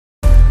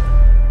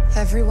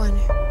everyone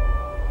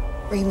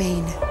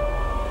remain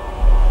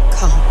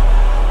calm.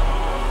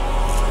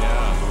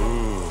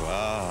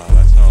 Yeah,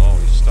 that's how it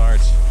always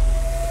starts.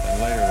 And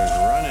later there's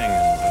running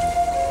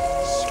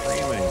and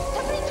screaming.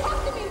 Somebody talk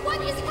to me! What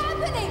is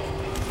happening?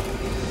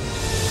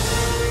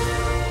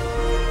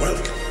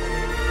 Welcome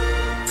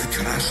to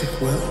Jurassic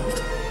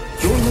World.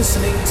 You're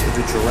listening to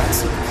the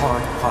Jurassic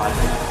Park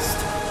podcast.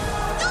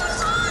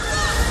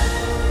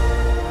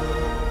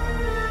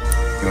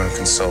 You want to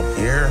consult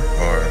here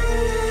or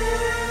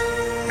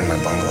in my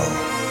bungalow?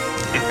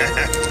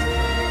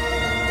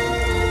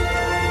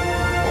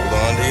 Hold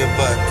on to your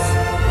butts.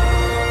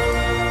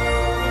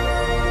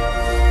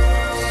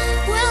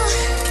 Well,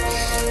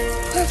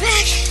 we're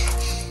back.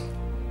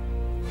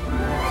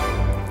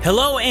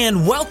 Hello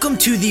and welcome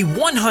to the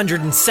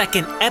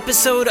 102nd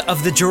episode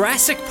of the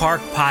Jurassic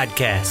Park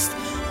podcast.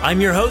 I'm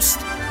your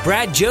host,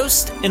 Brad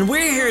Jost, and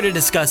we're here to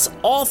discuss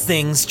all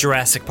things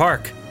Jurassic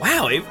Park.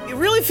 Wow, it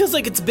really feels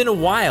like it's been a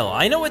while.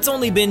 I know it's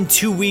only been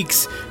 2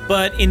 weeks,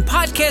 but in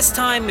podcast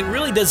time, it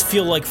really does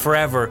feel like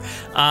forever.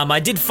 I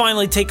did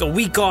finally take a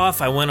week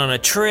off. I went on a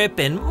trip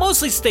and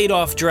mostly stayed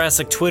off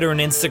Jurassic Twitter and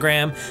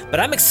Instagram, but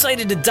I'm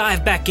excited to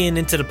dive back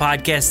into the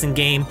podcasting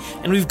game,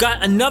 and we've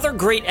got another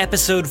great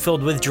episode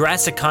filled with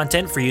Jurassic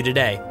content for you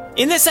today.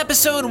 In this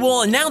episode,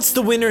 we'll announce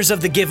the winners of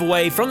the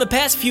giveaway from the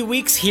past few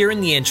weeks here in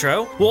the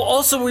intro. We'll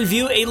also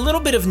review a little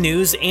bit of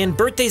news and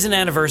birthdays and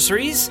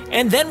anniversaries,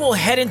 and then we'll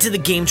head into the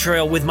game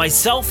trail with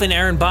myself and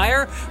Aaron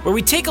Beyer, where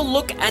we take a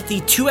look at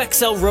the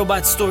 2XL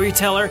robot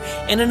storyteller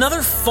and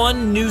another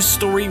fun news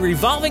story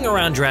revolving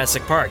around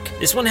Jurassic Park.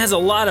 This one has a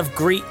lot of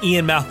great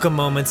Ian Malcolm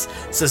moments,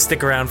 so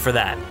stick around for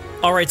that.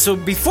 Alright, so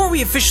before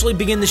we officially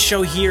begin the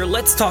show here,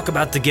 let's talk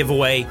about the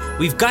giveaway.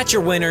 We've got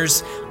your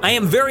winners. I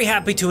am very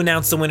happy to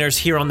announce the winners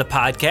here on the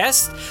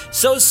podcast.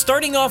 So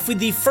starting off with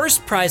the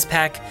first prize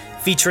pack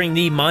featuring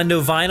the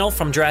Mondo vinyl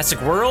from Jurassic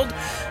World,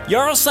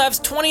 Yaroslav's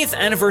 20th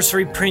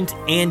anniversary print,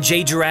 and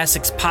J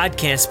Jurassic's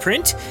podcast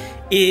print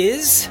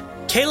is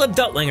Caleb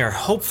Duttlinger.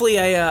 Hopefully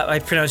I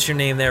pronounced your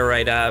name there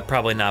right,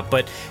 probably not,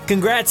 but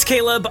congrats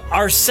Caleb,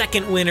 our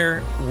second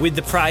winner with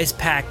the prize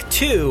pack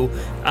 2,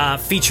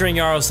 featuring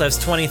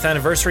Yaroslav's 20th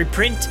anniversary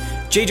print,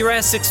 J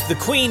Jurassic's The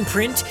Queen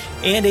print,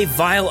 and a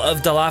vial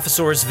of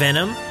Dilophosaurus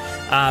venom.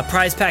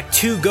 Prize pack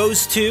 2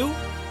 goes to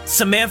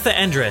Samantha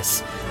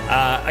Endress.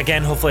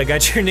 Again, hopefully I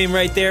got your name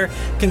right there.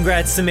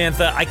 Congrats,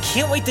 Samantha. I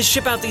can't wait to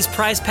ship out these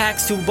prize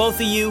packs to both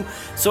of you,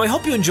 so I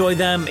hope you enjoy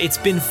them. It's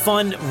been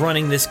fun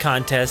running this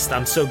contest.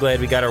 I'm so glad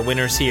we got our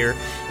winners here.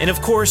 And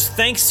of course,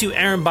 thanks to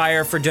Aaron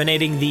Beyer for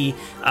donating the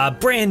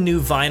brand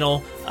new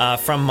vinyl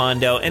from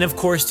Mondo. And of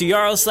course, to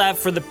Yaroslav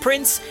for the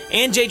prints,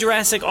 and J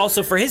Jurassic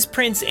also for his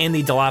prints and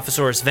the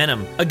Dilophosaurus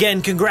venom.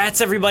 Again,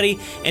 congrats everybody,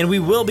 and we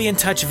will be in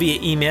touch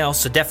via email,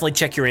 so definitely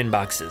check your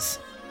inboxes.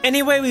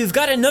 Anyway, we've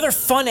got another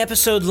fun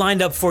episode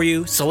lined up for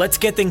you, so let's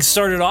get things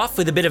started off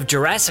with a bit of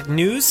Jurassic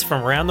news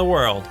from around the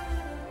world.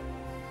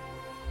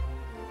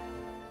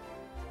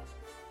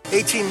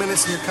 18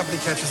 minutes and your company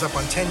catches up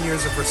on 10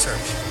 years of research.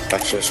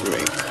 Access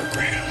rate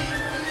program.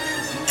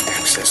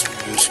 Access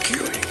rate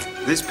security.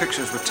 These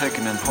pictures were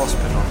taken in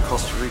hospital in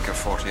Costa Rica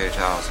 48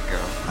 hours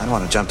ago. I don't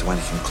want to jump to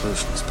any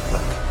conclusions, but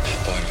look.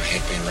 Boy, my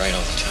head being right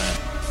all the time.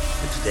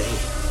 But today,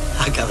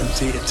 I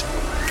guarantee it.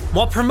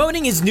 While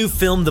promoting his new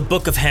film, The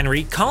Book of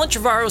Henry, Colin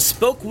Trevorrow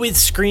spoke with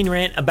Screen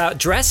Rant about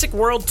Jurassic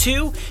World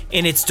 2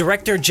 and its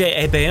director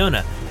J.A.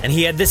 Bayona, and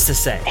he had this to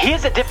say. He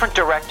is a different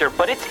director,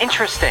 but it's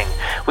interesting.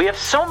 We have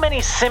so many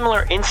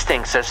similar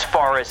instincts as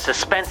far as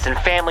suspense and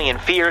family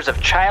and fears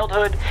of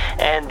childhood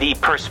and the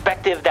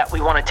perspective that we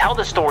want to tell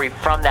the story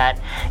from that.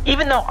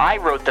 Even though I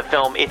wrote the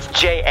film, it's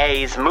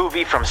J.A.'s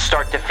movie from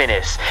start to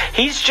finish.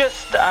 He's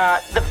just,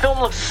 the film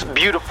looks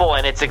beautiful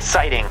and it's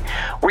exciting.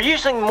 We're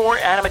using more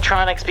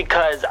animatronics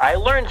because I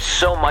learned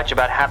so much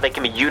about how they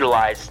can be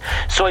utilized,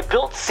 so I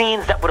built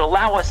scenes that would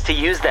allow us to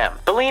use them.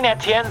 Beline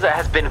Atienza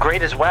has been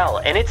great as well,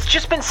 and it's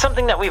just been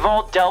something that we've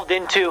all delved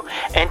into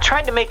and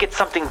tried to make it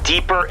something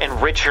deeper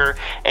and richer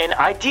and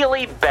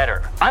ideally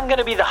better. I'm going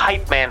to be the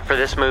hype man for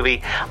this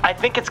movie. I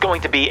think it's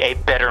going to be a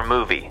better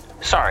movie.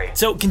 Sorry.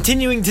 So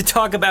continuing to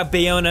talk about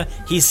Bayona,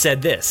 he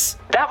said this.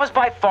 That was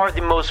by far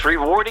the most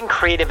rewarding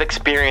creative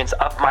experience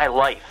of my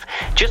life.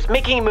 Just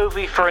making a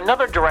movie for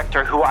another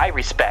director who I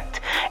respect.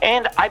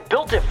 And I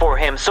built it for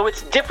him, so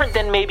it's different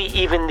than maybe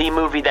even the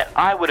movie that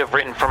I would have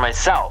written for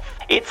myself.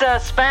 It's a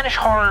Spanish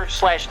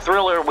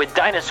horror/thriller with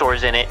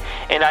dinosaurs in it,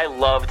 and I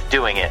loved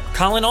doing it.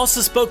 Colin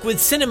also spoke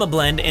with Cinema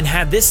Blend and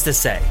had this to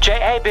say.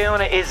 J.A.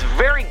 Bayona is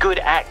very good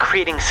at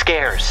creating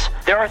scares.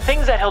 There are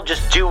things that he'll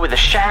just do with a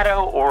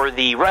shadow or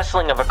the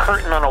rustling of a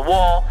curtain on a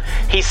wall.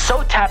 He's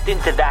so tapped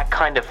into that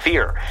kind of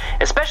fear,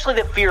 especially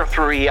the fear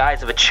through the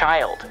eyes of a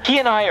child. He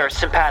and I are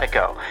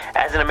simpatico,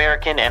 as an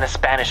American and a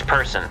Spanish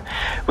person.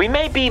 We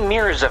may be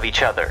mirrors of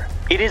each other.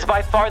 It is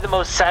by far the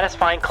most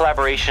satisfying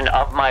collaboration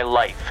of my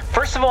life.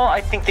 First of all,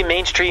 I think the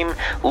mainstream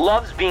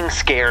loves being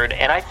scared,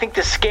 and I think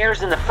the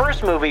scares in the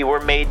first movie were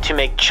made to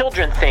make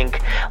children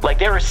think like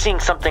they were seeing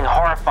something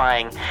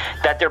horrifying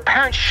that their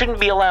parents shouldn't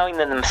be allowing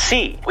them to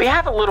see. We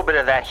have a little bit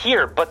of that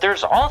here, but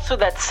there's also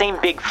that same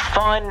big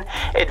fun,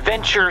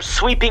 adventure,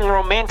 sweeping,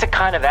 romantic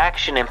kind of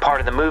action in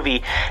part of the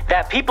movie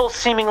that people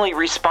seemingly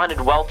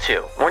responded well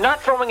to. We're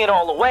not throwing it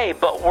all away,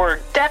 but we're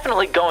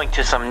definitely going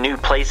to some new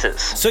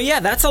places. So yeah,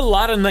 that's a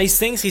lot of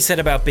nice things he said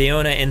about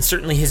Bayona and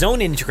certainly his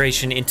own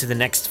integration into the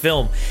next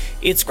film.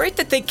 It's great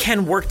that they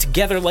can work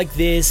together like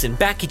this and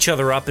back each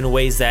other up in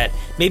ways that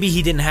maybe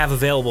he didn't have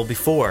available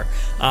before.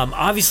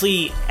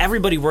 Obviously,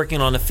 everybody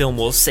working on the film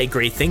will say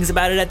great things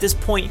about it at this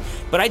point,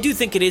 but I do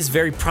think it is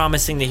very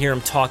promising to hear him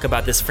talk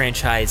about this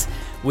franchise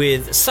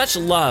with such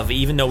love,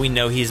 even though we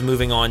know he's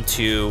moving on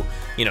to,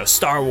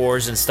 Star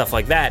Wars and stuff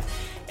like that.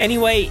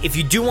 Anyway, if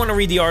you do want to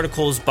read the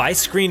articles by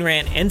Screen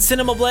Rant and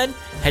Cinema Blend,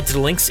 head to the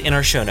links in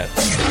our show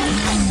notes.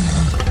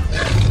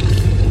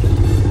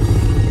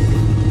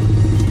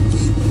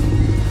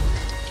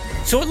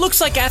 So it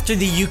looks like after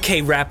the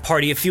UK wrap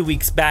party a few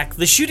weeks back,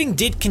 the shooting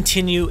did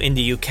continue in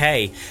the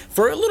UK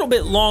for a little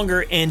bit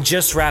longer and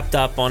just wrapped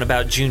up on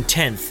about June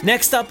 10th.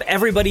 Next up,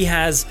 everybody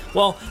has,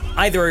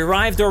 either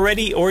arrived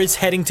already or is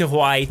heading to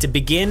Hawaii to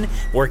begin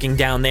working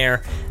down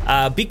there.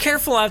 Be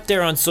careful out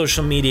there on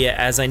social media,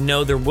 as I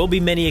know there will be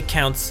many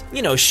accounts,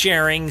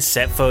 sharing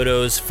set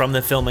photos from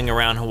the filming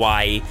around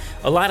Hawaii.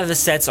 A lot of the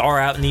sets are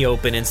out in the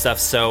open and stuff,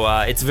 so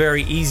it's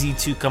very easy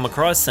to come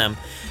across them.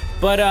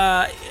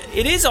 But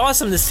it is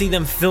awesome to see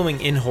them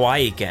filming in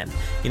Hawaii again.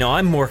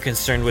 I'm more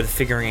concerned with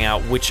figuring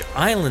out which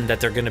island that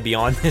they're going to be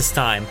on this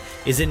time.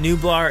 Is it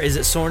Nublar? Is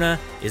it Sorna?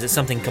 Is it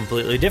something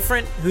completely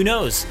different? Who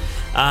knows?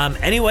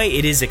 Anyway,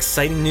 it is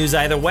exciting news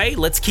either way.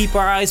 Let's keep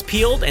our eyes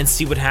peeled and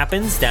see what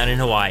happens down in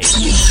Hawaii.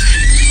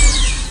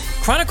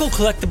 Chronicle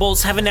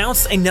Collectibles have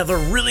announced another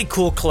really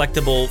cool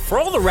collectible for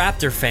all the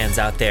Raptor fans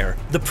out there.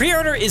 The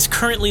pre-order is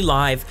currently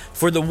live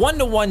for the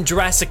 1-to-1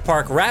 Jurassic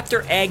Park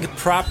Raptor Egg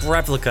prop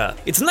replica.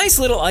 It's a nice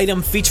little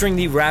item featuring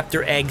the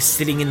Raptor egg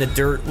sitting in the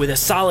dirt with a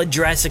solid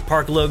Jurassic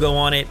Park logo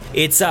on it.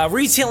 It's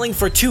retailing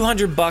for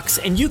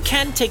 $200, and you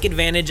can take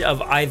advantage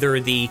of either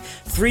the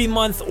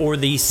 3-month or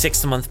the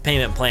 6-month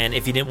payment plan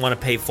if you didn't want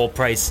to pay full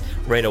price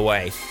right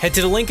away. Head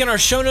to the link in our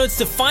show notes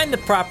to find the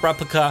prop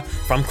replica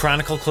from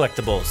Chronicle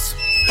Collectibles.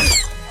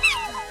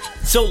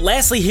 So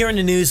lastly, here in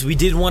the news, we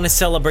did want to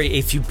celebrate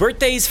a few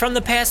birthdays from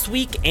the past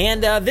week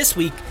and this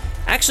week.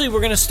 Actually, we're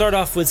going to start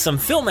off with some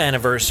film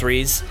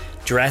anniversaries.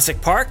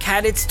 Jurassic Park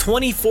had its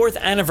 24th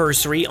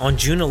anniversary on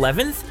June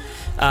 11th.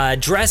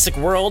 Jurassic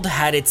World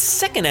had its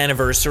 2nd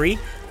anniversary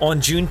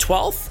on June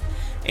 12th.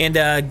 And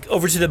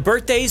over to the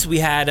birthdays, we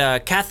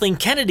had Kathleen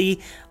Kennedy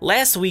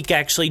last week,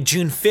 actually,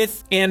 June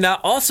 5th. And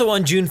also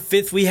on June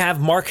 5th, we have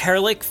Mark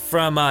Herlick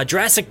from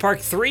Jurassic Park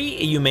 3.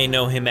 You may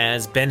know him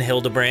as Ben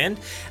Hildebrand.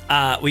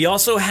 We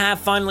also have,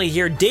 finally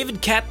here,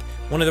 David Koepp,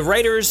 one of the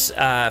writers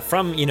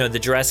from, the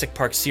Jurassic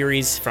Park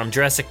series from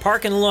Jurassic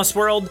Park and the Lost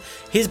World.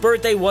 His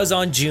birthday was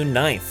on June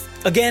 9th.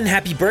 Again,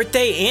 happy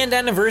birthday and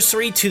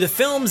anniversary to the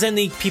films and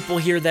the people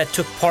here that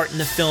took part in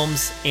the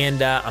films,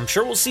 and I'm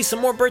sure we'll see some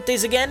more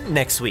birthdays again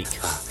next week.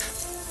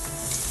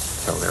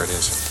 Oh, there it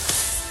is.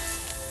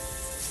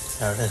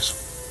 There it is.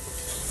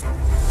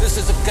 This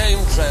is a game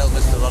trail,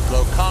 Mr.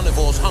 Ludlow.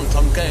 Carnivores hunt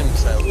on game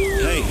trail.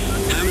 Hey,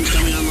 Hammond's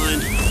coming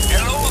online.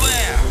 Hello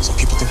there! Some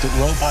people think that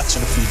robots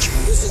are the future.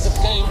 This is a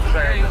game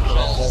trail,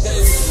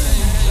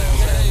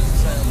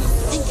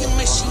 Thinking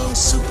machine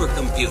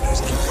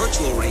supercomputers and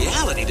virtual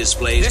reality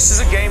displays. This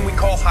is a game we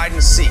call hide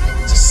and seek.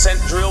 It's a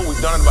scent drill.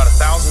 We've done it about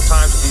 1,000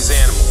 times with these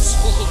animals.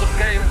 This is a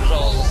game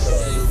trail.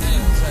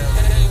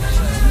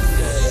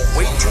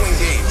 Wait to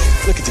engage.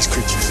 Look at these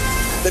creatures.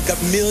 They've got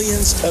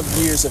millions of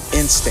years of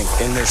instinct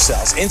in their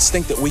cells.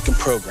 Instinct that we can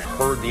program.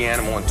 Herd the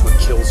animal into a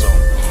kill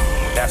zone.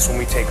 That's when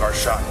we take our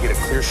shot. Get a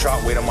clear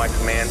shot, wait on my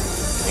command,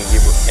 and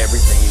give her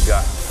everything you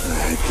got.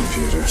 I hate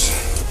computers.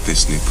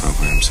 This new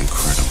program's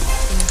incredible.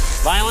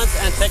 Violence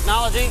and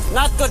technology,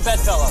 not good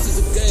bedfellows. This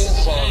is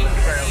a game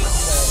trail.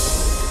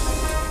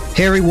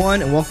 Hey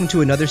everyone, and welcome to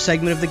another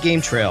segment of the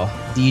Game Trail,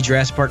 the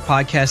Jurassic Park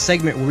podcast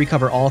segment where we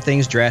cover all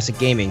things Jurassic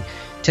gaming.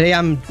 Today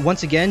I'm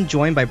once again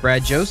joined by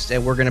Brad Jost,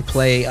 and we're going to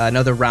play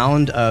another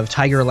round of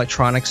Tiger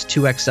Electronics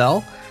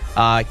 2XL,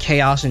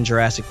 Chaos in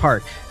Jurassic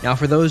Park. Now,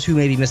 for those who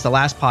maybe missed the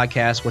last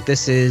podcast, what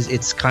this is,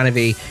 it's kind of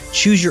a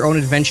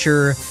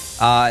choose-your-own-adventure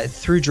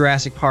through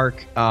Jurassic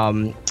Park.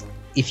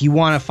 If you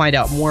want to find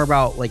out more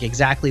about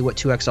exactly what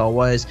 2XL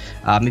was,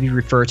 maybe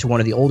refer to one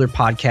of the older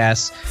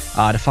podcasts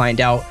to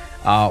find out,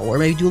 or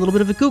maybe do a little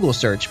bit of a Google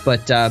search.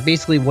 But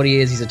basically what he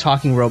is, he's a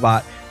talking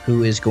robot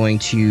who is going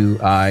to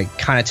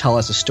kind of tell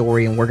us a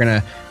story, and we're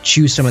going to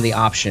choose some of the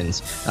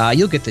options.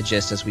 You'll get the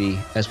gist as we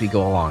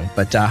go along.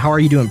 But how are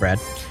you doing, Brad?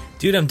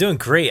 Dude, I'm doing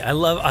great. I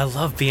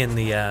love being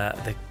the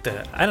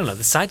I don't know,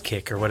 the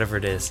sidekick or whatever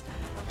it is.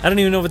 I don't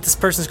even know what this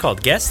person's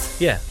called. Guest?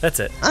 Yeah, that's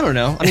it. I don't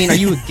know. I mean, are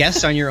you a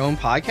guest on your own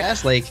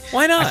podcast?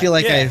 Why not? I feel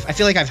like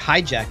I've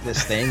hijacked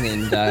this thing,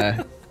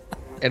 and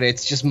and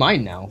it's just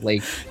mine now.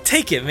 Like,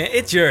 take it, man.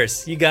 It's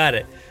yours. You got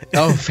it.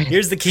 Oh,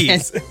 here's the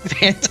keys.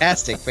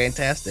 Fantastic.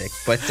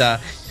 But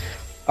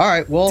all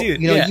right, well,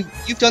 dude,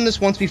 you've done this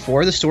once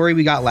before. The story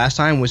we got last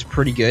time was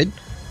pretty good.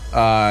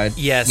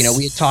 Yes.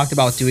 We had talked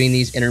about doing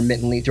these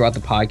intermittently throughout the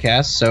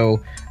podcast.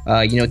 So,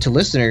 to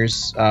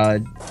listeners,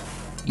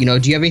 do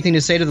you have anything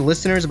to say to the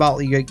listeners about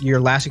your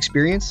last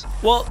experience?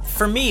 Well,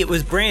 for me, it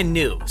was brand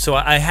new. So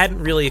I hadn't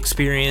really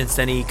experienced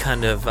any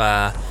kind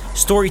of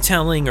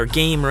storytelling or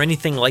game or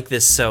anything like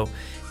this. So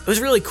it was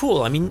really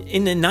cool. I mean,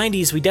 in the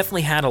 90s, we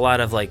definitely had a lot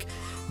of like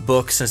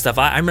books and stuff.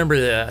 I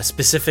remember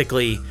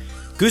specifically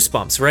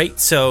Goosebumps, right?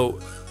 So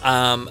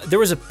there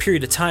was a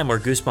period of time where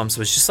Goosebumps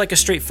was just like a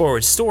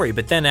straightforward story.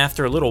 But then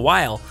after a little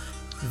while,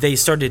 they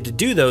started to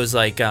do those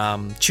like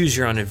choose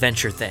your own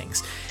adventure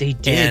things. They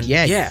did,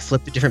 yeah. You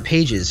flip the different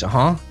pages,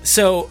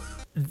 So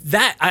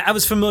that I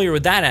was familiar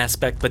with that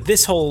aspect, but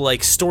this whole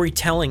like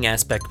storytelling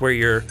aspect where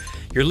you're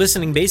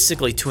listening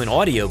basically to an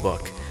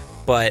audiobook,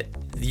 but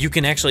you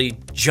can actually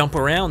jump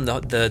around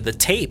the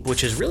tape,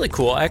 which is really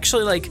cool.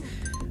 Actually, like,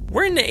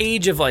 we're in the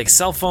age of like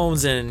cell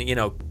phones and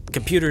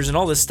computers and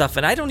all this stuff,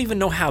 and I don't even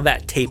know how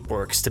that tape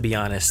works, to be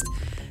honest.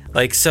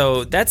 Like,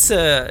 so that's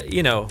a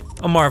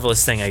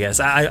marvelous thing, I guess.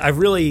 I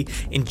really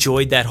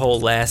enjoyed that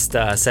whole last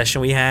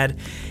session we had,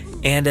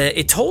 and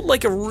it told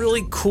like a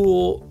really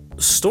cool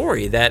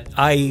story that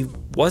I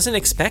wasn't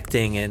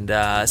expecting,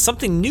 and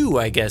something new,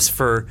 I guess,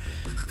 for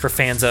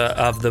fans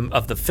of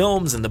the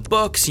films and the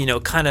books.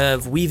 Kind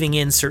of weaving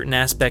in certain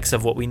aspects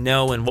of what we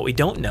know and what we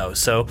don't know.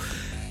 So,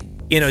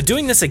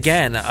 doing this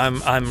again,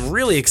 I'm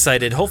really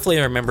excited. Hopefully,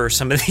 I remember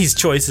some of these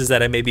choices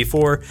that I made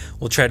before.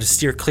 We'll try to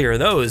steer clear of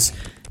those.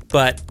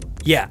 But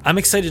yeah, I'm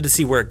excited to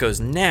see where it goes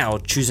now,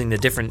 choosing the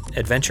different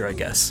adventure, I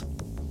guess.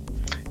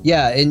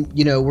 Yeah, and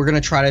we're gonna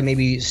try to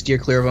maybe steer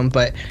clear of them,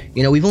 but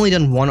we've only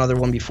done one other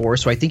one before,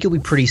 so I think you'll be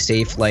pretty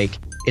safe. Like,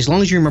 as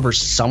long as you remember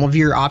some of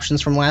your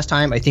options from last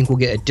time, I think we'll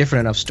get a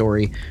different enough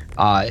story,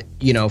 for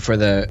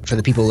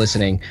the people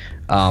listening,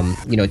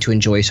 to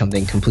enjoy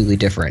something completely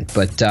different.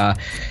 But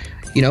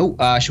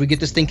should we get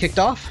this thing kicked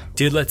off?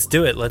 Dude, let's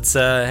do it. Let's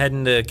head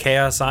into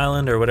Chaos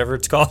Island or whatever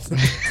it's called.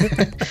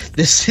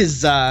 This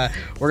is, we're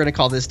going to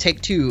call this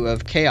Take 2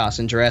 of Chaos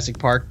in Jurassic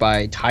Park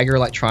by Tiger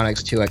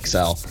Electronics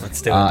 2XL.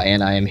 Let's do it.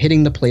 And I am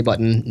hitting the play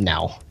button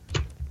now.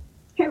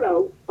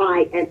 Hello,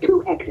 I am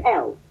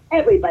 2XL,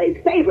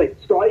 everybody's favorite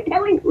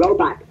storytelling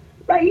robot.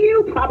 But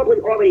you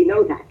probably already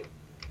know that.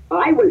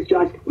 I was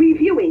just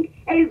reviewing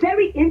a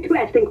very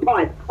interesting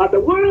part of the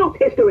world's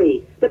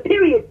history, the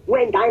period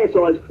when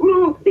dinosaurs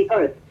ruled the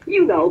Earth,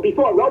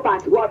 before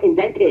robots were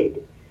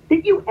invented.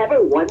 Did you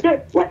ever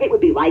wonder what it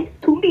would be like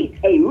to meet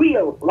a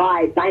real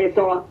live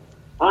dinosaur?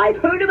 I've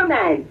heard of a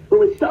man who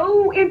was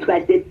so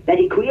interested that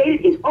he created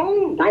his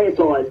own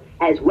dinosaurs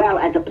as well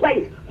as a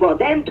place for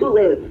them to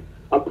live,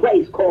 a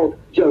place called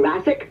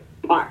Jurassic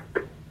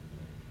Park.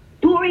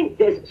 During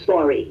this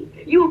story,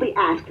 you'll be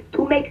asked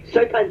to make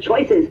certain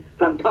choices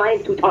from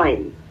time to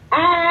time.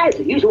 As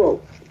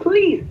usual,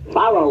 please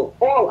follow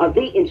all of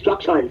the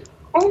instructions.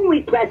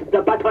 Only press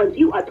the buttons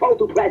you are told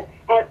to press,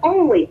 and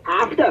only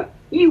after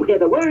you hear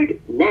the word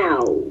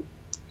now.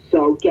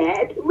 So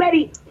get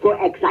ready for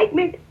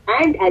excitement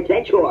and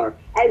adventure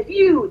as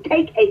you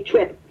take a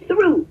trip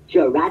through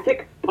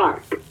Jurassic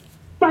Park.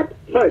 But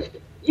first,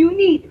 you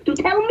need to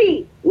tell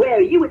me where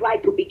you would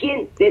like to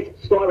begin this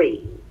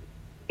story.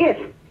 If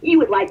you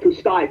would like to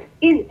start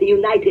in the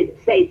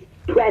United States,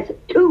 press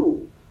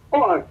 2.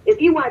 Or if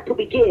you want to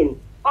begin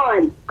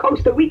on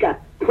Costa Rica,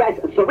 press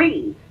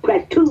 3.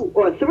 Press 2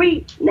 or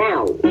 3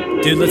 now.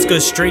 Dude, let's go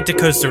straight to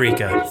Costa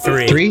Rica.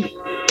 3. 3?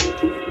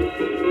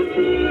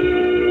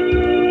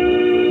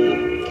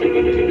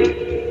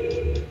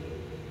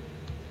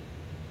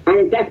 An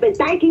investment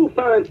banking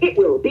firm it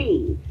will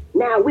be.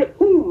 Now, with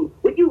whom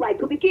would you like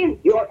to begin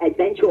your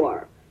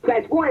adventure?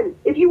 Press 1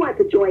 if you want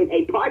to join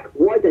a park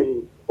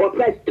warden. Or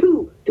press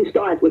 2 to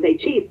start with a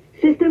chief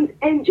systems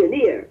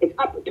engineer. It's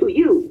up to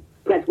you.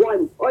 Press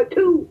 1 or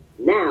 2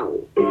 now.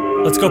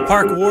 Let's go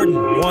Park Warden.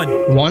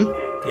 1. 1?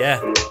 Yeah.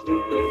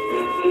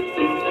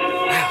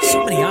 Wow,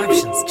 so many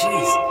options.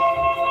 Jeez.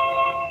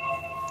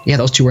 Yeah,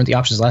 those 2 weren't the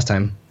options last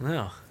time.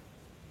 No.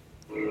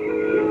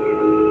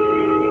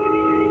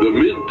 The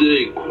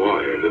midday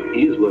quiet of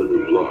Isla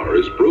Nublar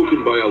is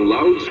broken by a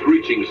loud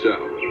screeching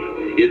sound.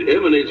 It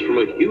emanates from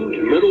a huge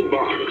metal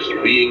box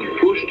being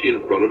pushed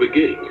in front of a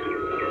gate.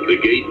 The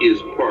gate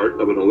is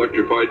part of an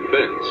electrified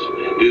fence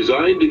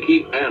designed to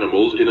keep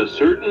animals in a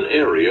certain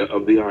area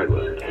of the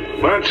island.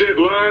 That's it,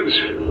 lads.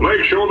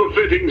 Make sure the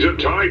fittings are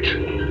tight.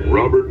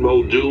 Robert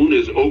Muldoon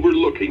is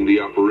overlooking the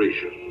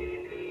operation.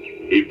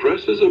 He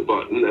presses a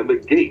button and the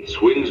gate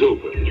swings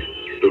open.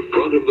 The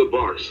front of the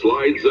box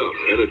slides up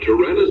and a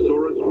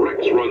Tyrannosaurus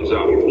Rex runs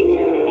out.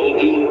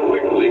 Muldoon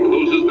quickly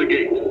closes the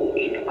gate.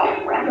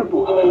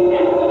 Incredible.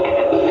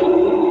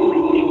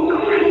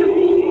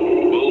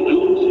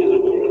 Muldoon sees a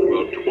woman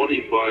about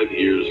 25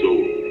 years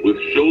old with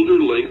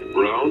shoulder-length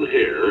brown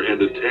hair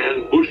and a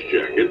tan bush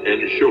jacket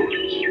and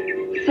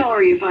shorts.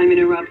 Sorry if I'm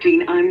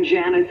interrupting. I'm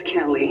Janice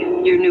Kelly,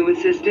 your new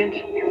assistant.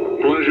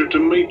 Pleasure to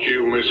meet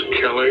you, Miss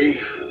Kelly.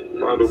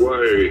 By the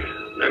way,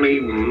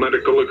 any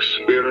medical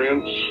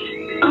experience?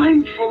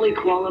 I'm fully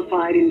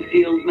qualified in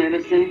field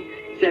medicine,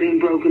 setting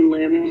broken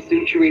limbs,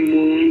 suturing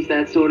wounds,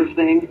 that sort of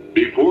thing.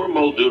 Before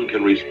Muldoon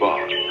can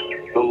respond,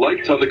 the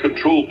lights on the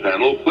control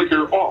panel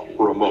flicker off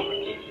for a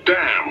moment.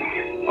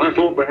 Damn! I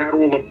thought they had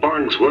all the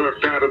bugs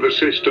worked out of the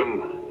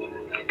system.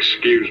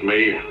 Excuse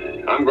me.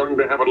 I'm going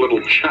to have a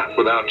little chat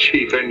with our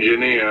chief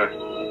engineer.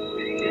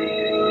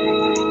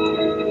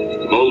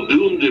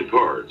 Muldoon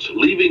departs,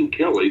 leaving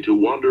Kelly to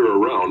wander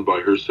around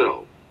by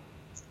herself.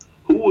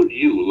 Who would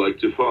you like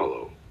to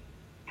follow?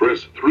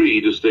 Press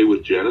 3 to stay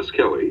with Janice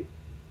Kelly,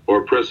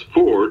 or press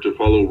 4 to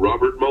follow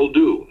Robert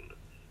Muldoon.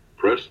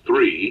 Press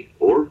 3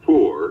 or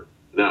 4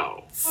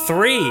 now.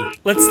 3.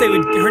 Let's stay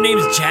with her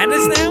name's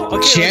Janice now?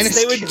 Okay, let's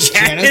stay with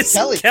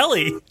Janice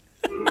Kelly.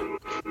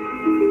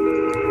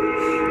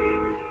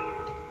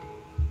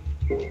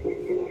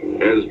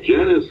 As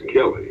Janice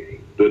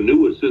Kelly, the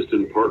new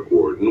assistant park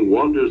warden,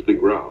 wanders the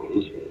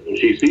grounds,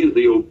 she sees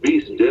the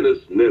obese Dennis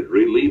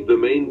Nedry leave the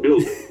main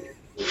building.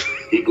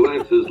 He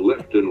glances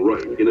left and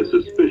right in a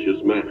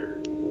suspicious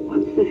manner.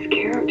 What's this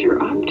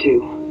character up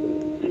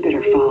to? I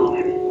better follow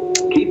him.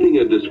 Keeping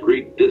a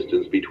discreet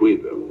distance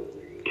between them,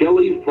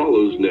 Kelly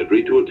follows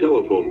Nedry to a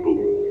telephone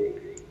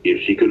booth.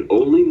 If she could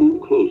only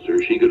move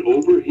closer, she could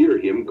overhear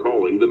him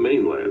calling the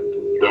mainland.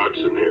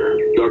 Dodgson here.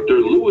 Dr.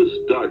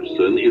 Louis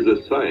Dodgson is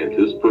a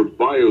scientist for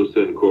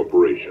Biocen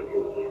Corporation,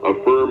 a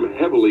firm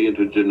heavily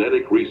into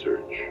genetic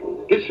research.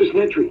 This is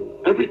Nedry.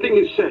 Everything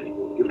is set.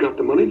 You've got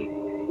the money?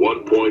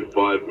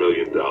 $1.5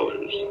 million.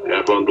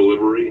 Half on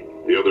delivery,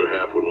 the other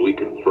half when we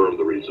confirm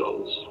the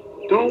results.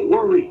 Don't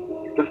worry.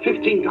 The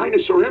 15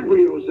 dinosaur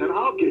embryos that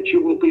I'll get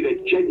you will be the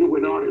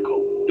genuine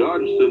article.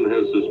 Dodgson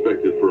has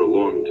suspected for a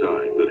long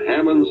time that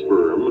Hammond's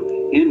firm,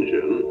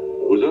 InGen,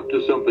 was up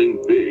to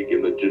something big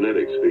in the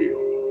genetics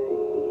field.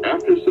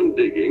 After some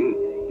digging,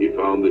 he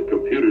found that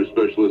computer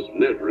specialist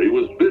Nedry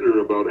was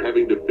bitter about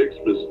having to fix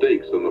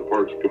mistakes on the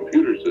park's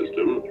computer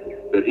system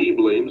that he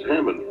blames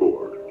Hammond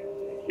for.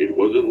 It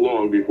wasn't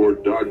long before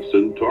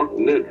Dodgson talked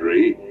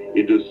Nedry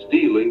into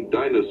stealing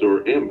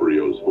dinosaur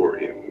embryos for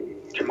him.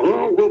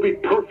 Tomorrow will be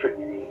perfect.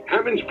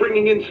 Hammond's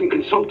bringing in some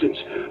consultants,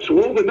 so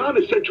all the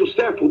non-essential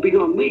staff will be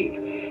on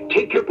leave.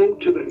 Take your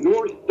boat to the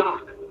North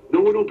Dock.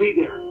 No one will be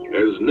there.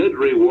 As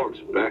Nedry walks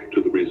back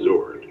to the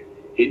resort,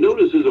 he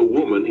notices a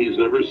woman he's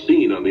never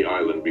seen on the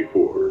island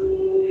before.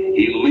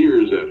 He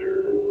leers at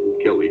her.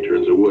 Kelly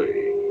turns away.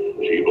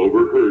 She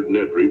overheard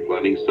Nedry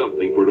planning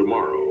something for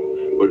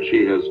tomorrow, but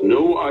she has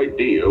no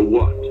idea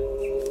what.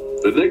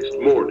 The next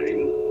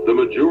morning, the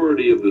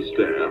majority of the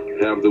staff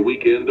have the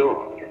weekend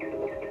off.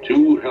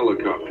 2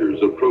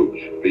 helicopters approach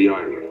the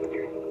island.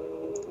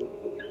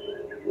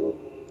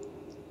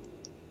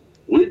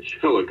 Which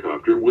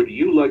helicopter would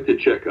you like to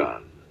check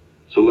on?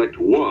 Select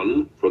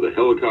 1 for the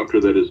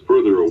helicopter that is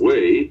further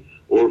away,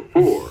 or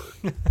 4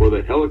 for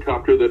the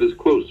helicopter that is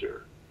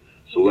closer.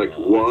 Select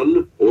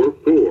 1 or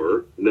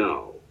 4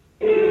 now.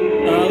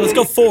 Let's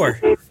go 4.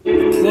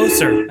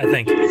 Closer, I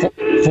think.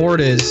 4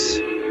 it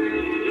is.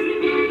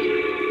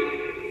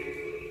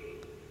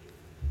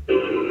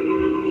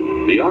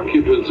 The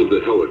occupants of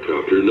the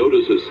helicopter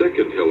notice a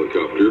second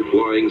helicopter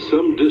flying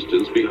some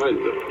distance behind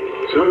them.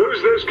 So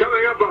who's this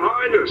coming up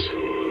behind us?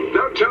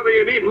 Don't tell me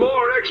you need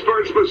more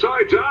experts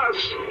besides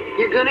us.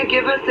 You're gonna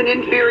give us an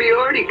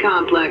inferiority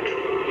complex.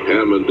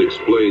 Hammond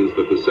explains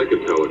that the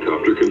second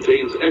helicopter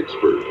contains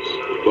experts,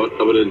 but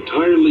of an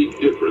entirely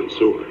different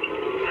sort.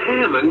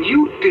 Hammond,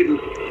 you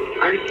didn't...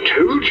 I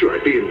told you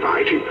I'd be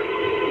inviting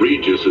them.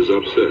 Regis is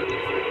upset.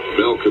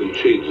 Malcolm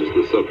changes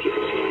the subject,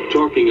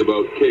 talking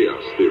about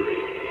chaos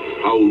theory,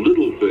 how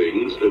little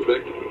things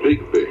affect big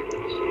things.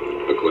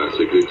 A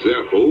classic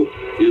example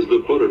is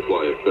the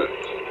butterfly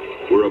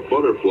effect, where a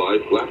butterfly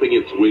flapping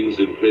its wings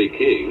in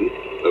Peking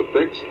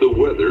affects the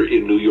weather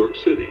in New York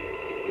City.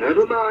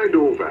 Never mind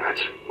all that.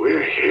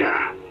 We're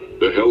here.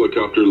 The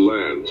helicopter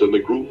lands and the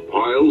group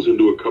piles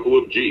into a couple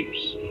of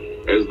jeeps.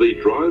 As they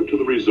drive to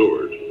the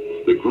resort,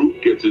 the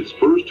group gets its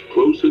first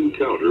close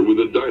encounter with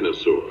a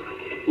dinosaur.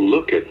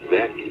 Look at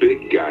that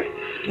big guy.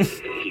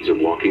 He's a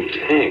walking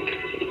tank.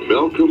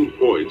 Malcolm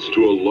points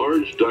to a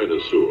large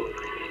dinosaur,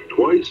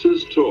 twice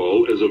as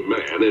tall as a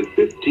man and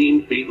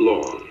 15 feet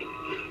long.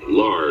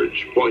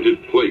 Large,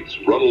 pointed plates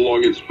run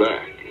along its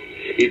back.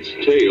 Its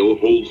tail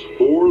holds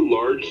 4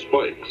 large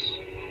spikes.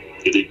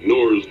 It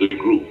ignores the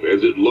group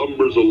as it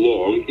lumbers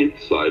along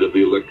its side of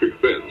the electric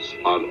fence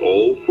on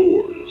all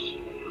 4s.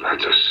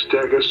 That's a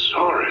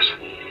stegosaurus.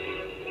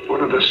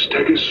 One of the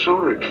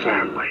stegosaurid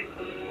family.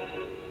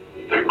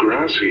 They're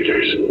grass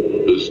eaters.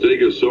 The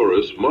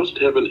stegosaurus must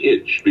have an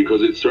itch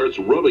because it starts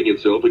rubbing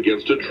itself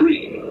against a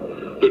tree.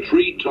 The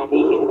tree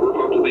topples over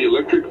onto the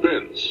electric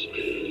fence.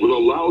 With a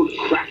loud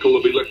crackle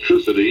of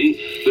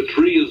electricity, the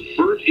tree is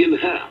burnt in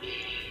half,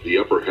 the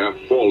upper half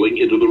falling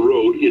into the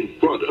road in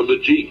front of the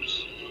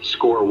jeeps.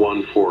 Score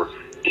 1 for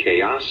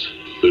chaos.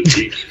 The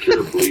jeeps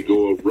carefully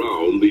go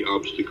around the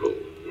obstacle.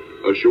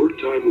 A short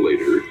time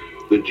later,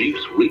 the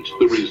jeeps reach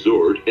the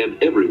resort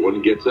and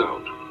everyone gets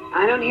out.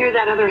 I don't hear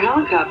that other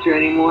helicopter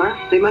anymore.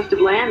 They must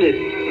have landed.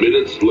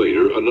 Minutes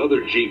later,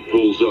 another jeep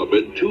pulls up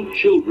and two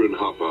children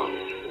hop out.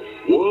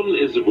 One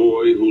is a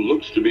boy who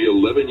looks to be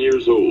 11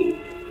 years old.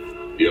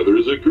 The other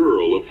is a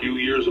girl a few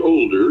years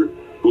older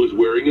who is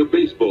wearing a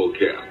baseball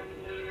cap.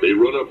 They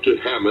run up to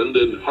Hammond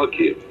and hug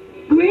him.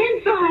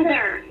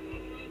 Grandfather!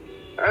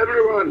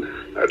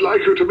 Everyone, I'd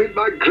like you to meet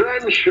my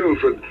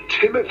grandchildren,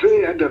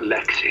 Timothy and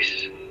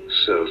Alexis.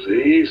 So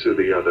these are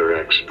the other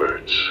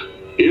experts.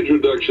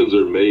 Introductions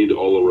are made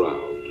all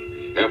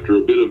around. After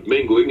a bit of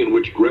mingling in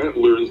which Grant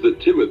learns that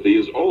Timothy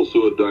is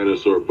also a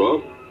dinosaur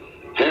buff,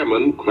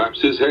 Hammond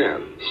claps his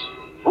hands.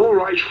 All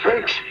right,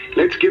 folks,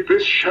 let's get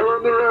this show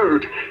on the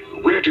road.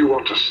 Where do you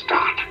want to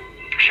start?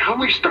 Shall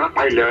we start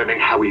by learning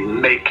how we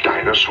make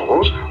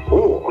dinosaurs,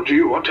 or do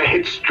you want to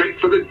head straight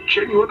for the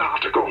genuine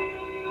article?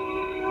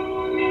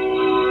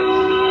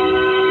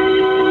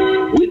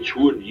 Which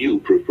would you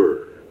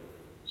prefer?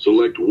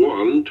 Select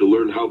 1 to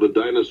learn how the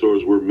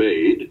dinosaurs were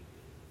made,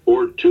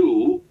 or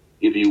 2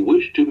 if you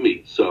wish to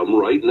meet some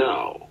right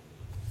now.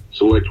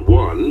 Select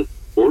 1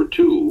 or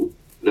 2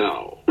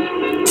 now. 2.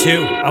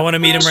 I want to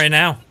meet him right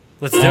now.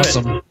 Let's do it.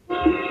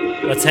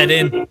 Let's head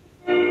in.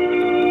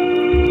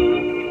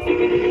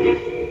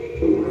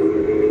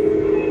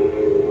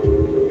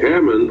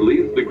 Hammond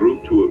leads the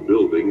group to a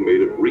building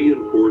made of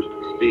reinforced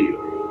steel.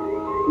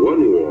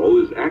 One wall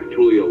is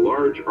actually a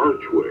large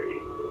archway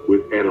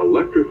with an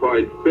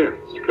electrified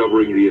fence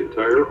covering the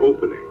entire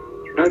opening.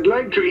 I'd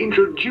like to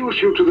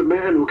introduce you to the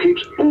man who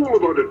keeps all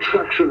of our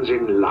attractions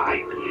in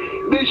line.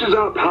 This is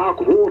our park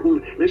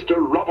warden, Mr.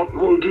 Robert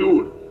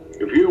Muldoon.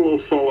 If you will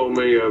follow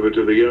me over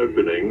to the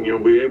opening, you'll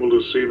be able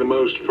to see the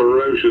most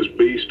ferocious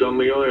beast on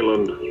the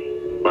island.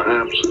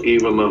 Perhaps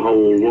even the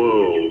whole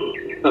world.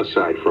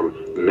 Aside from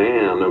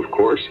man, of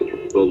course,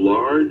 the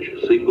large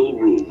single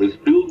room is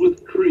filled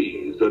with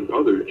trees and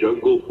other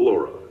jungle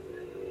flora.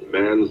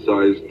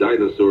 Man-sized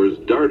dinosaurs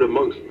dart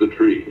amongst the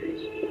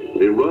trees.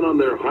 They run on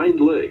their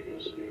hind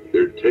legs,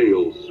 their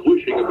tails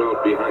swishing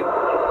about behind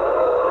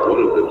them.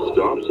 One of them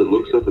stops and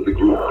looks up at the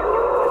group,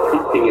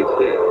 cocking its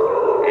head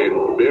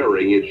and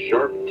baring its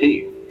sharp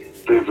teeth.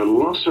 They're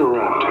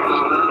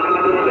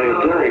velociraptors. They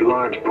have very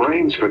large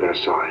brains for their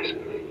size,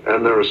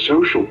 and they're a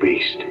social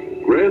beast.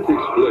 Grant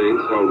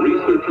explains how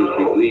researchers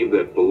believe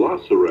that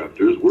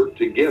velociraptors work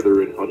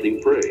together in hunting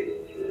prey,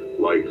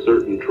 like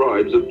certain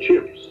tribes of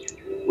chimps,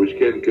 which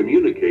can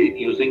communicate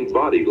using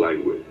body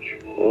language.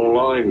 All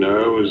I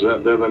know is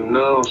that they're the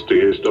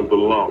nastiest of the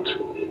lot.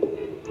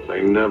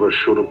 They never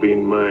should have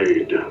been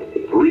made.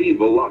 3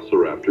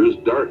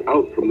 velociraptors dart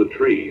out from the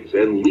trees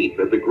and leap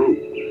at the group,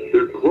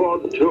 their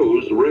clawed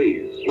toes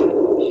raised.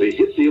 They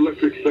hit the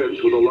electric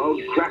fence with a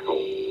loud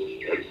crackle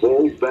and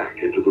fall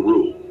back into the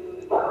room.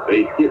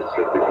 They hiss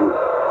at the group.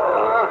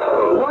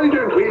 Why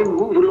don't we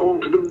move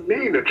along to the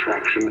main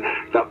attraction,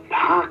 the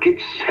park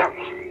itself?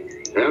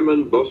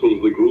 Hammond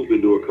bustles the group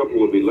into a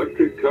couple of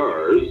electric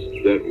cars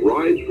that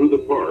ride through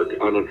the park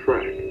on a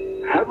track.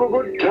 Have a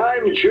good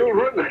time,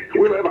 children.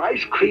 We'll have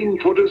ice cream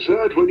for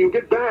dessert when you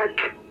get back.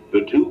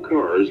 The 2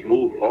 cars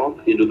move off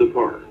into the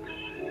park.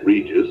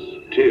 Regis,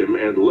 Tim,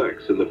 and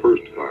Lex in the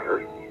first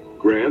car.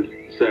 Grant,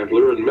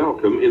 Sattler, and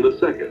Malcolm in the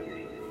second.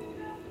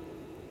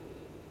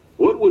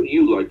 What would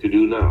you like to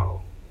do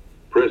now?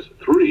 Press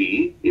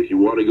 3 if you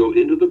want to go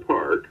into the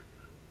park,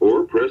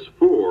 or press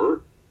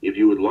 4 if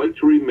you would like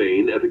to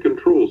remain at the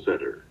control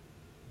center.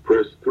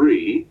 Press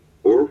 3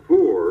 or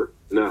 4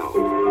 now.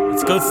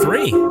 Let's go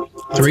 3.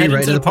 Let's 3 head right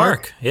into to the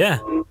park. Yeah.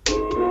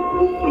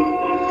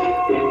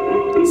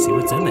 Let's see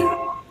what's in there.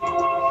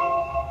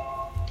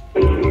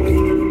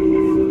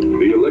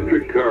 The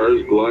electric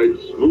cars glide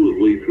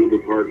smoothly through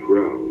the park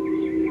grounds.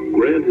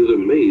 Grant is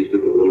amazed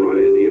at the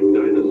variety of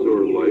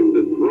dinosaur life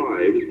that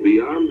thrives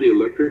beyond the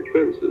electric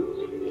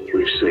fences.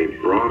 We've seen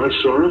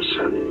Brontosaurus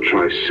and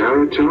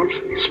Triceratops,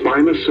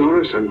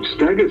 Spinosaurus and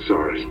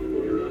Stegosaurus.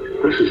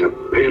 This is a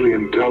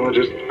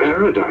paleontologist's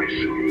paradise.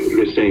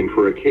 The same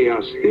for a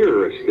chaos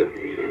theorist,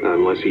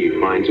 unless he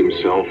finds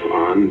himself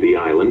on the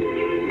island.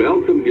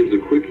 Malcolm gives a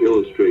quick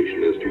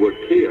illustration as to what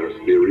chaos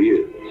theory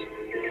is.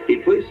 He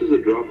places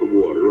a drop of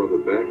water on the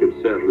back of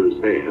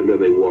Sattler's hand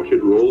and they watch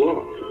it roll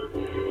off.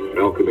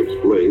 Malcolm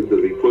explains that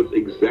if he puts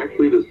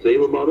exactly the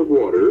same amount of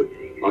water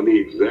on the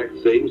exact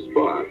same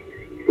spot,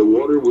 the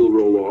water will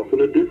roll off in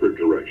a different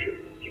direction.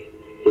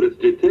 But it's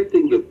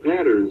detecting the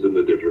patterns in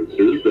the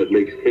differences that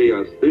makes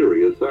chaos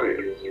theory a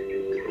science.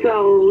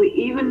 So,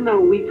 even though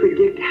we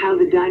predict how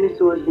the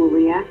dinosaurs will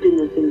react in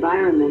this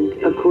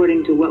environment,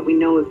 according to what we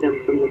know of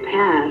them from the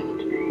past,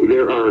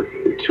 there are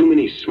too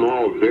many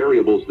small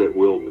variables that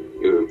will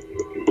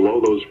blow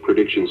those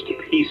predictions to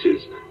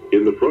pieces.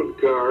 In the front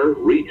car,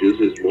 Regis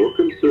is more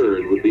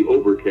concerned with the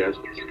overcast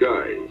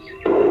skies.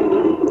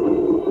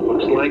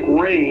 Looks like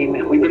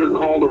rain. We better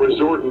call the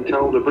resort and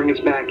tell them to bring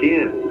us back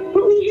in.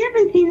 But we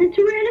haven't seen the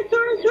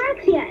Tyrannosaurus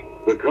Rex yet.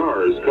 The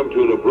cars come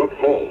to an abrupt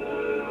halt.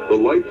 The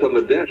lights on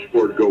the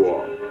dashboard go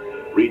off.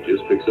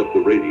 Regis picks up the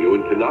radio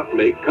and cannot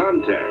make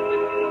contact.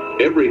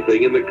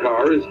 Everything in the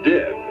car is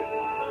dead.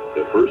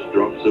 The first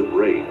drops of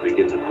rain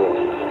begin to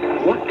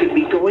fall. What could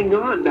be going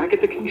on back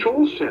at the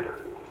control center?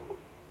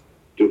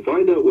 To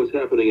find out what's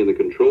happening in the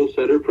control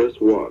center, press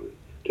 1.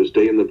 To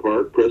stay in the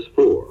park, press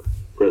 4.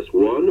 Press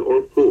 1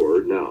 or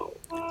 4 now.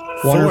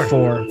 1 or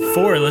 4.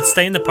 4. Let's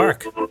stay in the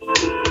park.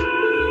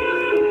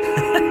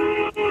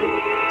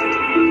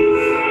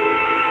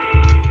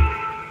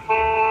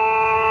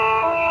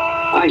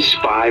 I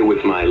spy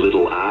with my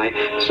little eye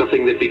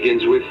something that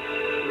begins with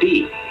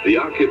D. The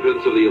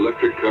occupants of the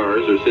electric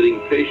cars are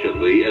sitting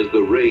patiently as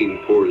the rain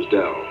pours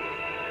down.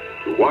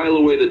 To while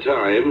away the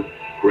time,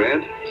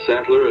 Grant,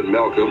 Sattler, and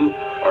Malcolm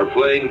are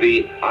playing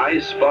the I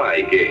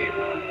Spy game.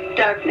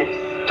 Darkness.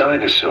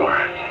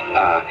 Dinosaur.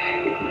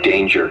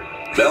 Danger.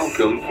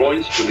 Malcolm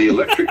points to the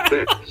electric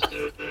fence.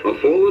 A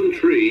fallen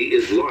tree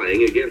is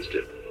lying against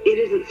it. It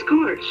isn't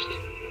scorched.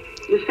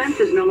 The fence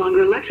is no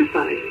longer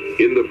electrified.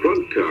 In the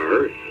front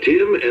car,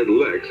 Tim and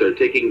Lex are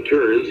taking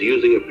turns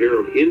using a pair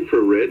of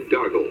infrared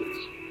goggles.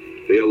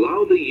 They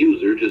allow the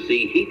user to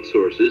see heat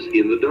sources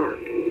in the dark.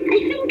 I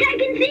think I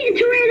can see a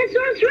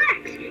Tyrannosaurus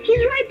Rex.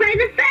 He's right by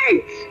the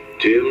fence.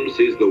 Tim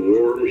sees the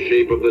warm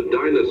shape of the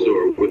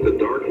dinosaur with the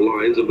dark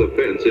lines of the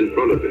fence in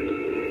front of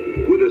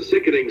it. With a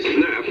sickening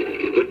snap,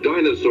 the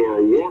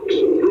dinosaur walks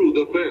through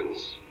the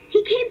fence.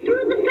 He came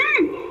through the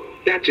fence.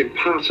 That's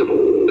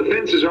impossible. The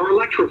fences are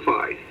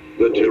electrified.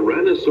 The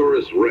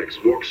Tyrannosaurus Rex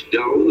walks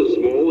down the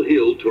small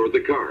hill toward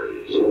the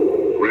cars.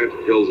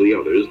 Grant tells the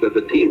others that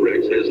the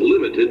T-Rex has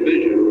limited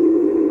vision.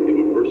 If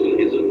a person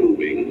isn't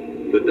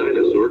moving, the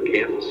dinosaur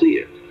can't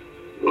see it.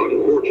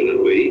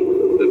 Unfortunately,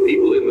 the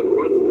people in the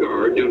front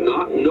car do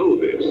not know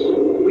this.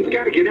 We've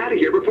got to get out of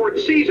here before it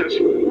sees us.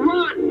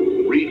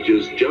 Run!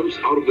 Regis jumps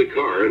out of the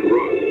car and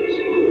runs.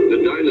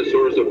 The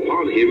dinosaur is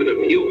upon him in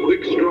a few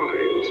quick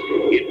strides.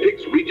 It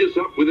picks Regis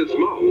up with its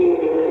mouth.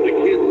 The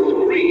kids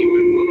scream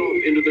and run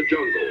off into the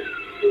jungle.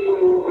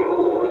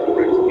 Tyrannosaurus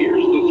Rex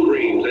hears the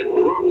screams and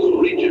drops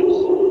Regis.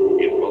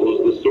 It follows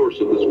the source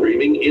of the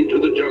screaming into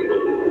the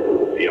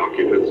jungle. The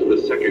occupants of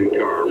the second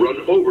car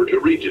run over to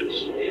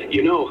Regis.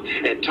 You know,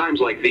 at times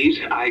like these,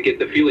 I get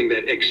the feeling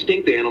that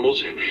extinct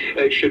animals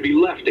should be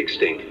left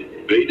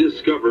extinct. They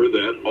discover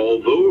that,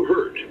 although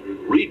hurt,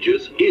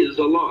 Regis is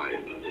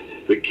alive.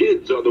 The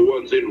kids are the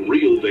ones in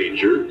real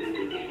danger.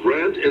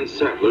 Grant and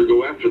Sattler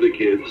go after the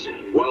kids,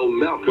 while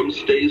Malcolm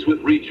stays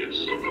with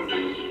Regis.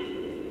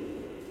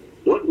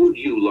 What would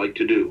you like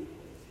to do?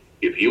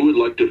 If you would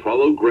like to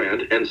follow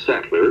Grant and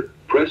Sattler,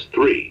 press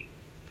 3.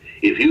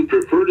 If you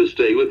prefer to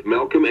stay with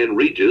Malcolm and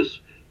Regis,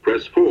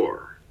 press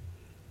 4.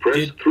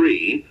 Press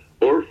 3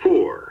 or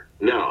 4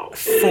 now.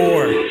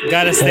 4.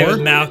 Gotta stay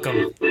with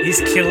Malcolm.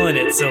 He's killing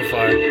it so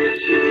far.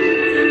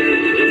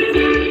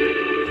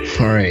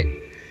 All right.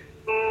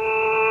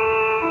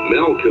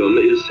 Malcolm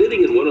is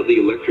sitting in one of the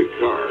electric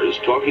cars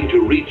talking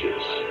to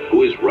Regis,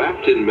 who is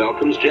wrapped in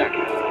Malcolm's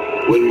jacket,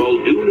 when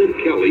Muldoon and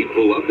Kelly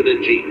pull up in a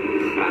Jeep.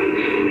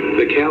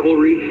 The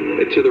cavalry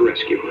to the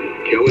rescue.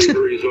 Kelly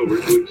hurries over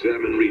to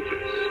examine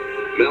Regis.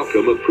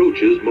 Malcolm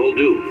approaches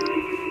Muldoon.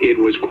 It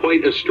was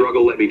quite a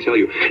struggle, let me tell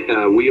you.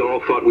 We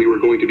all thought we were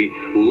going to be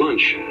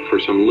lunch for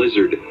some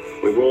lizard.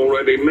 We've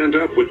already met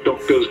up with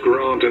Doctors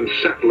Grant and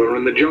Sattler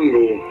in the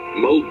jungle.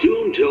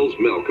 Muldoon tells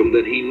Malcolm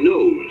that he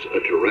knows a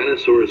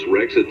Tyrannosaurus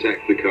Rex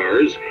attacked the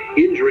cars,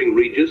 injuring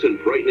Regis and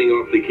frightening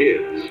off the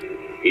kids.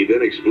 He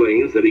then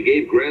explains that he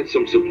gave Grant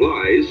some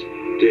supplies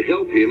to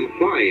help him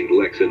find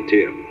Lex and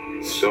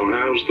Tim. So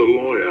how's the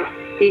lawyer?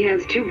 He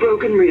has 2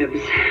 broken ribs.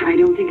 I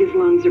don't think his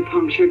lungs are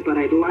punctured, but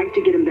I'd like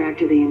to get him back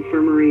to the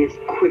infirmary as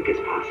quick as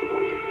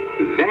possible.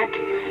 That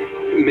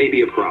may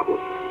be a problem.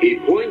 He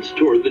points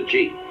toward the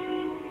Jeep.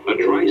 A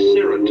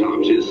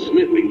Triceratops is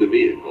sniffing the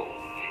vehicle.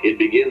 It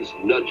begins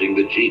nudging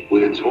the Jeep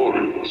with its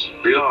horns.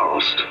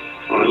 Blast!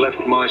 I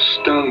left my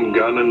stun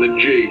gun in the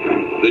Jeep.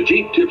 The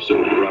Jeep tips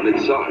over on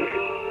its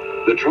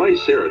side. The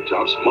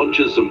Triceratops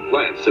munches some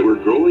plants that were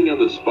growing on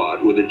the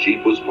spot where the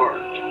Jeep was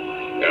parked.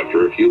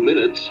 After a few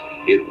minutes,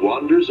 it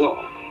wanders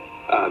off.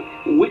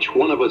 Which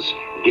one of us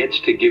gets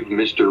to give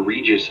Mr.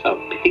 Regis a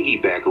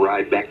piggyback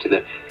ride back to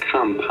the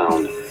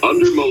compound?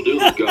 Under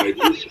Muldoon's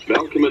guidance,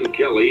 Malcolm and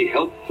Kelly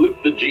help flip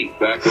the Jeep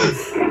back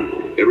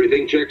over.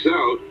 Everything checks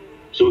out,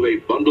 so they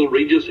bundle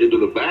Regis into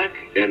the back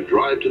and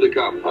drive to the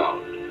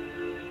compound.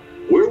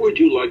 Where would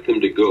you like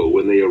them to go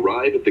when they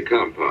arrive at the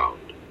compound?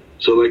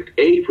 Select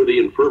A for the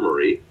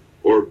infirmary,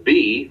 or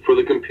B for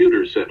the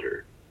computer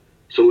center.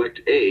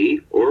 Select A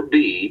or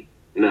B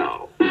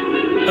now.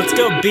 Let's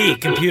go B,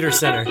 computer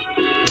center.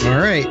 All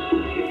right.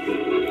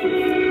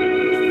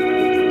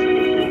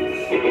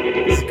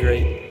 This is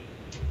great.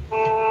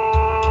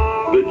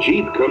 The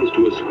Jeep comes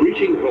to a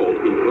screeching halt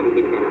in front of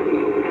the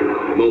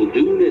compound.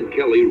 Muldoon and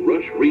Kelly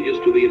rush Regis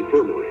to the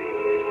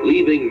infirmary,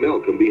 leaving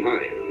Malcolm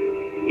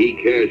behind. He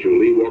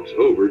casually walks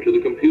over to the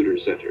computer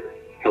center.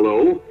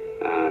 Hello?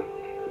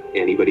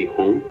 Anybody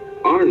home?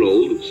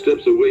 Arnold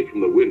steps away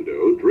from the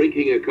window,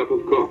 drinking a cup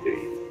of coffee.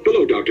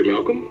 Hello, Dr.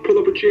 Malcolm. Pull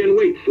up a chair and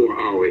wait for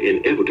our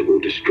inevitable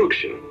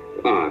destruction.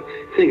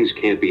 Things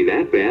can't be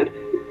that bad,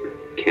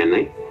 can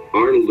they?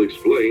 Arnold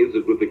explains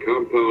that with the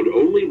compound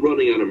only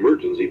running on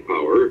emergency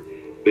power,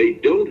 they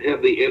don't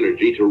have the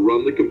energy to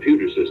run the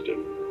computer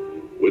system.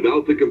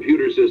 Without the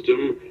computer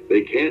system,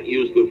 they can't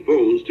use the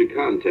phones to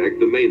contact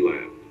the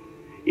mainland.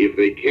 If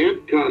they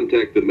can't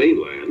contact the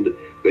mainland,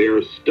 they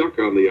are stuck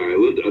on the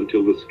island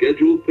until the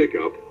scheduled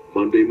pickup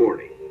Monday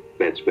morning.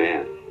 That's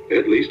bad.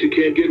 At least it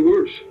can't get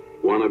worse.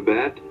 Wanna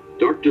bet?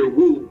 Dr.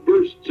 Wu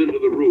bursts into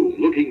the room,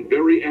 looking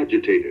very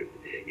agitated.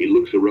 He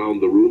looks around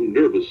the room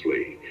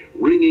nervously,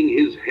 wringing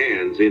his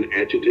hands in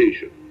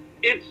agitation.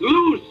 It's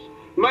loose!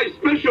 My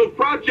special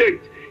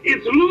project!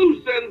 It's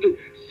loose and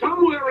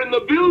somewhere in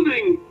the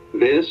building!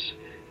 This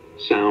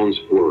sounds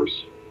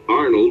worse.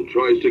 Arnold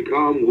tries to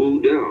calm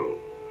Wu down.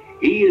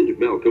 He and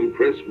Malcolm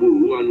press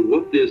Wu on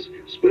what this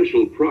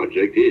special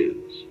project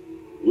is.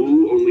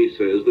 Wu only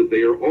says that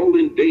they are all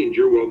in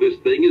danger while this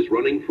thing is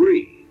running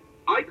free.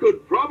 I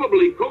could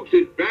probably coax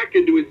it back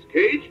into its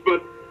cage,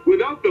 but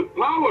without the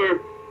power,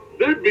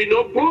 there'd be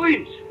no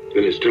point.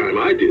 Then it's time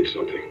I did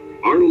something.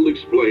 Arnold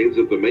explains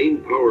that the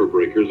main power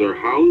breakers are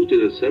housed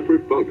in a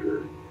separate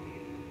bunker.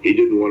 He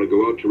didn't want to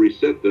go out to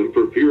reset them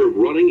for fear of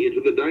running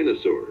into the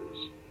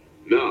dinosaurs.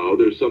 Now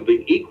there's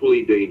something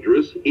equally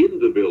dangerous in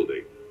the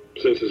building.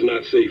 Since it's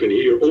not safe in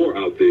here or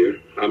out there,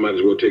 I might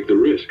as well take the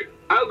risk.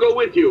 I'll go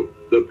with you.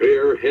 The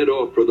pair head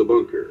off for the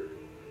bunker.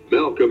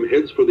 Malcolm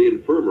heads for the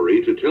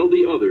infirmary to tell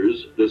the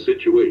others the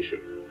situation.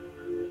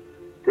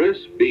 Press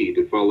B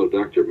to follow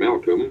Dr.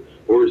 Malcolm,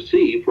 or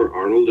C for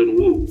Arnold and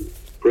Wu.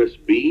 Press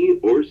B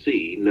or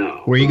C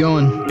now. Where are you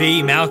going?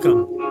 B,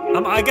 Malcolm.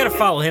 I gotta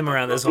follow him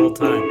around this whole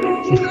time.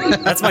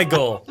 That's my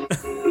goal.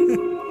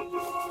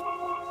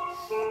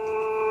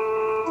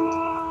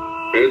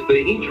 As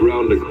they each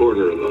round a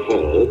corner in the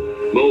hall,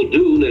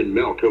 Muldoon and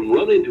Malcolm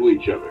run into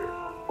each other.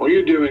 Are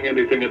you doing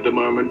anything at the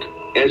moment?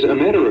 As a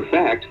matter of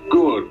fact,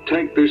 Good.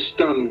 Take this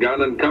stun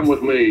gun and come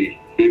with me.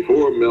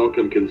 Before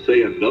Malcolm can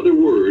say another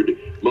word,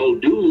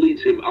 Muldoon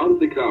leads him out of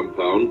the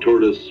compound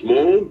toward a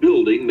small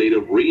building made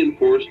of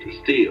reinforced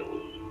steel.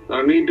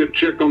 I need to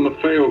check on the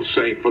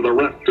failsafe for the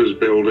Raptors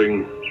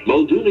building.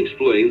 Muldoon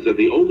explains that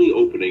the only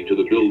opening to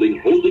the building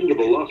holding the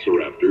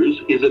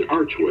Velociraptors is an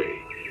archway,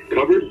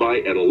 covered by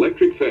an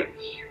electric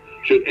fence.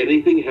 Should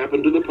anything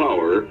happen to the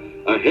power,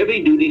 a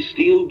heavy-duty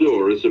steel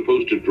door is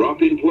supposed to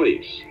drop in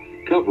place,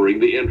 covering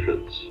the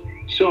entrance.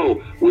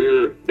 so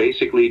we're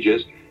basically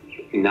just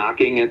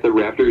knocking at the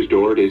Raptors'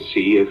 door to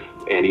see if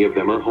any of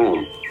them are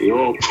home.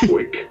 You're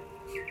quick.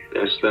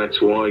 Guess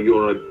that's why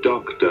you're a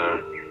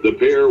doctor. The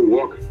pair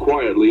walk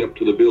quietly up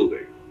to the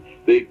building.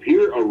 They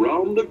peer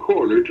around the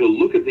corner to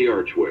look at the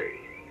archway.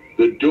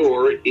 The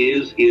door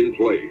is in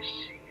place.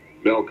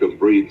 Malcolm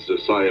breathes a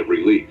sigh of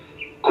relief.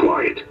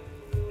 Quiet.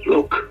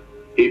 Look.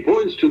 He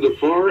points to the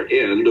far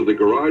end of the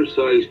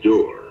garage-sized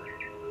door.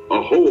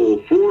 A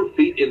hole 4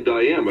 feet in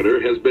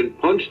diameter has been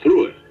punched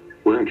through it.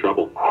 We're in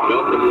trouble.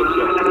 Malcolm looks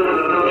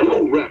up.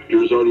 2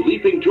 raptors are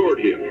leaping toward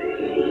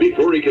him.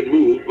 Before he can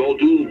move,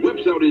 Muldoon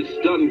whips out his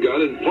stun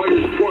gun and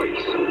fires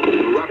twice.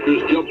 The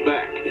raptors jump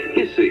back,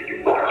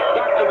 hissing.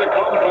 Back to the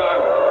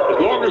compound.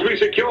 As long as we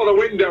secure the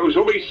windows,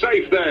 we'll be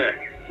safe there.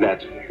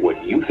 That's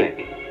what you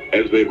think.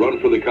 As they run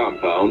for the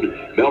compound,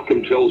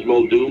 Malcolm tells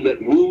Muldoon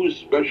that Wu's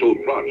special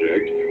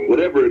project,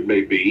 whatever it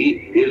may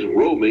be, is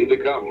roaming the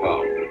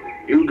compound.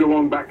 You go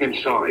on back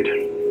inside.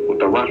 With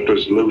the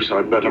raptors loose,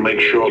 I'd better make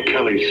sure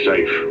Kelly's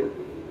safe.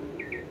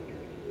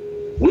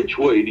 Which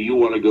way do you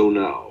want to go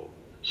now?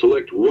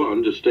 Select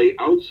 1 to stay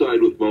outside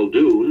with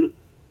Muldoon,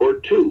 or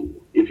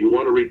 2 if you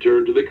want to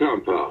return to the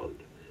compound.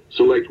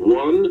 Select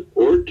 1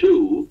 or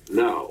 2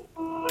 now.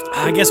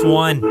 I guess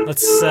 1.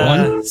 Let's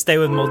stay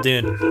with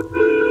Muldoon.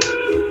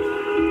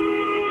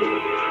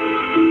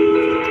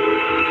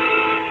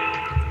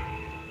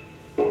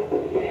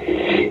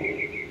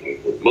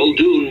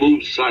 Muldoon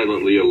moves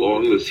silently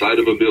along the side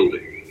of a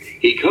building.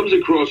 He comes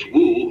across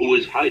Wu, who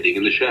is hiding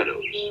in the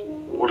shadows.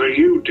 What are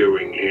you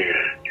doing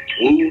here?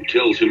 Wu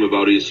tells him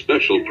about his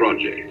special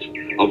project,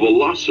 a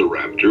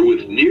velociraptor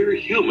with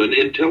near-human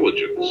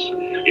intelligence.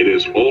 It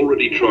has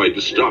already tried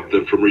to stop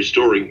them from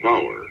restoring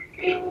power.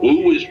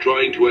 Wu is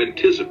trying to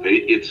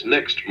anticipate its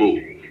next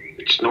move.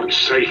 It's not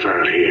safe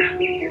out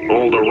here.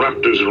 All the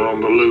raptors are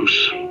on the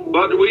loose.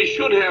 But we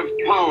should have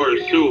power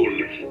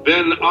soon.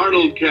 Then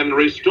Arnold can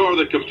restore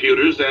the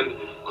computers and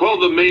call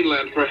the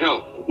mainland for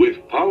help.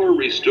 With power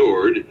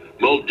restored,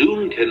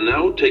 Muldoon can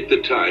now take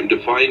the time to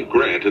find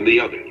Grant and the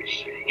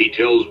others. He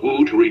tells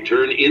Wu to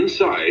return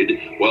inside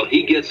while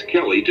he gets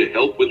Kelly to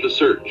help with the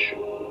search.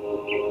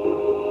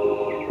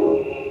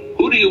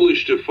 Who do you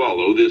wish to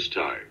follow this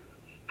time?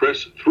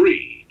 Press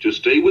 3 to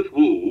stay with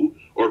Wu,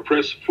 or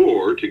press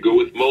 4 to go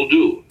with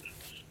Muldoon.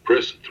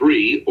 Press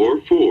 3 or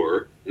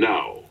 4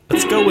 now.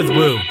 Let's go with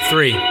Wu.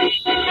 3.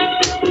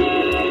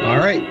 All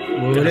right,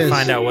 Wu it is.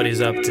 Find out what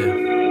he's up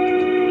to.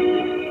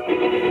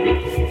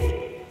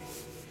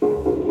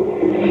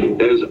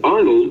 As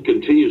Arnold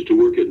continues to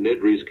work at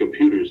Nedry's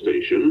computer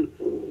station,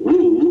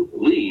 Wu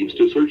leaves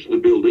to search the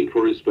building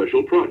for his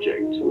special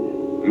project.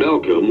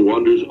 Malcolm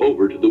wanders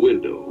over to the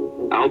window.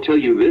 I'll tell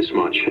you this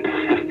much.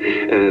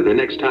 The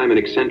next time an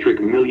eccentric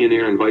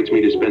millionaire invites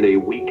me to spend a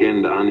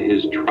weekend on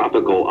his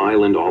tropical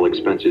island, all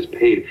expenses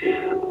paid,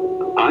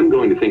 I'm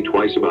going to think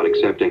twice about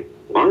accepting.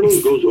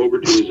 Arnold goes over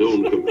to his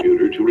own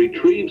computer to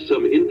retrieve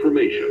some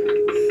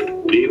information.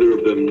 Neither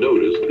of them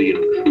notice the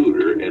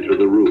intruder enter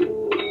the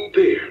room.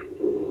 There.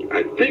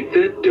 I think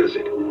that does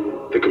it.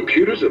 The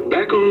computers are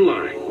back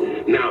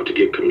online. Now to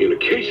get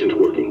communications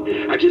working,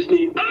 I just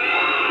need...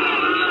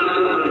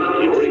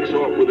 He breaks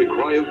off with a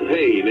cry of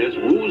pain as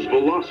Wu's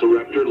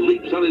velociraptor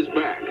leaps on his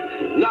back,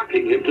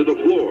 knocking him to the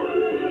floor.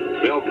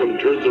 Malcolm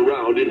turns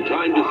around in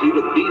time to see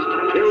the beast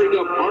tearing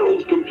up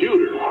Arnold's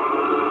computer.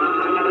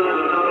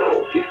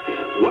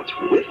 What's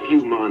with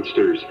you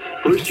monsters?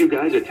 First you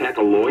guys attack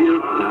a lawyer,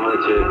 now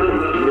it's a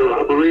computer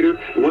operator.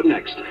 What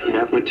next?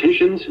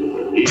 Mathematicians?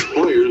 He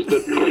fires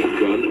the trade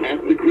gun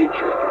at the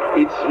creature.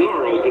 It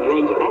snarls and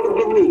runs out of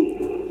the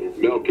room.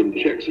 Malcolm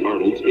checks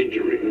Arnold's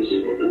injuries.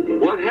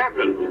 What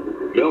happened?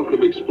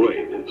 Malcolm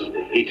explains.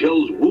 He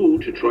tells Wu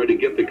to try to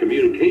get the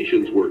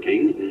communications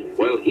working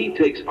while he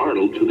takes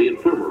Arnold to the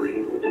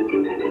infirmary.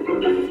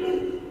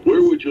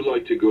 Where would you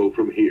like to go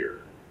from here?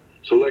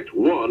 Select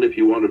 1 if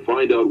you want to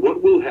find out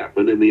what will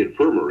happen in the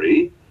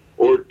infirmary,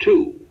 or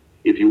 2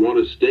 if you want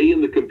to stay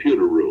in the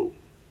computer room.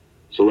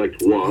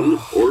 Select 1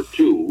 or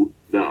 2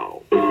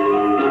 now. 1.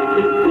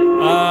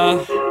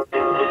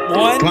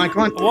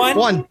 Come on.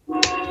 1.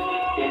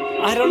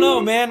 I don't know,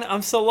 man.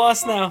 I'm so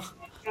lost now.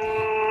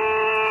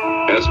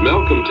 As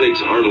Malcolm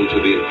takes Arnold to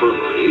the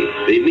infirmary,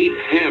 they meet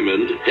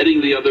Hammond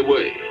heading the other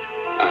way.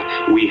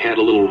 We had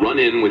a little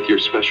run-in with your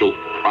special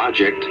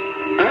project.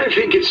 I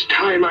think it's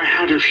time I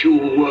had a few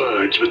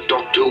words with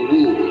Dr.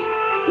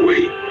 Wu.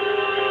 Wait.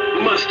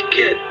 Must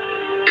get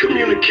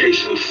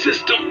communication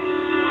system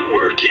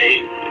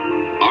working.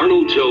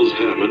 Arnold tells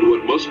Hammond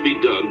what must be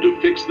done to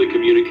fix the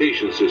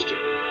communication system.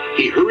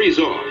 He hurries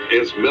off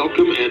as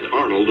Malcolm and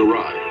Arnold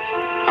arrive.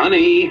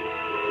 Honey,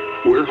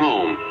 we're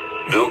home.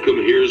 Malcolm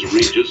hears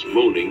Regis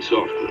moaning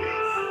softly.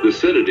 The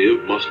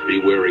sedative must be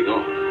wearing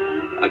off.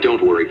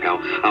 Don't worry, pal.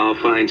 I'll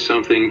find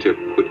something to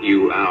put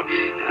you out.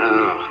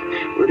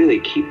 Where do they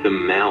keep the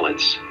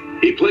mallets?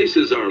 He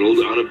places Arnold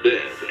on a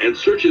bed and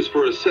searches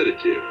for a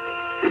sedative.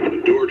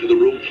 The door to the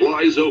room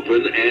flies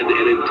open and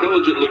an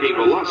intelligent-looking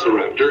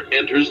velociraptor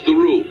enters the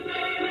room.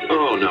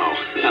 Oh, no.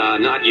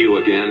 Not you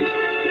again.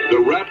 The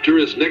raptor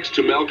is next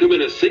to Malcolm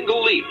in a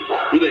single leap.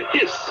 With a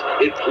hiss,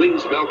 it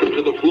flings Malcolm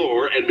to the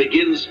floor and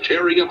begins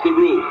tearing up the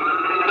room.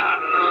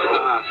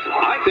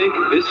 I think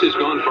this has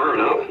gone far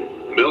enough.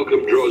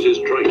 Malcolm draws his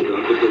strike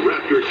gun, but the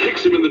raptor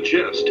kicks him in the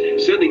chest,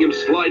 sending him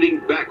sliding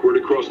backward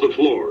across the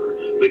floor,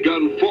 the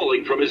gun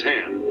falling from his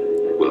hand.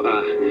 Well,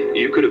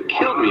 you could have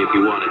killed me if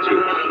you wanted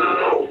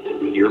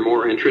to. You're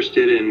more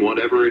interested in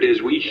whatever it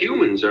is we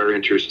humans are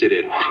interested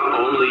in.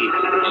 Only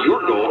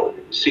your goal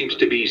seems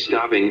to be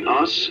stopping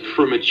us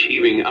from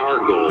achieving our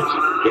goals.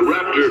 The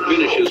raptor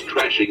finishes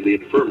trashing the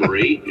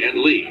infirmary and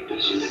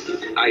leaves.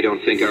 I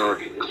don't think our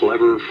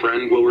clever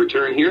friend will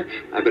return here.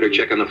 I better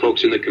check on the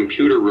folks in the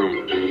computer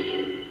room.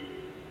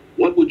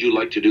 What would you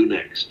like to do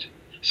next?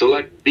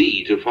 Select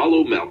B to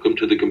follow Malcolm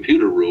to the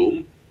computer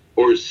room,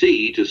 or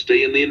C to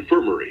stay in the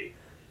infirmary.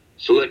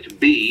 Select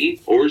B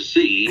or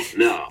C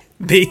now.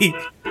 B.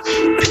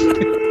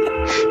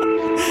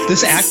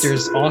 This actor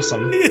is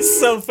awesome. He is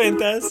so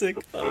fantastic.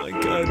 Oh my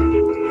god.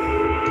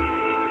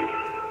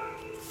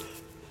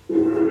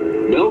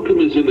 Malcolm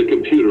is in the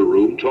computer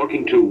room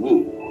talking to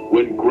Wu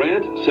when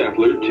Grant,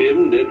 Sattler,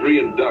 Tim, Nedry,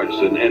 and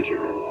Dodgson enter.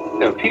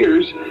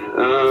 Appears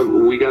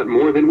we got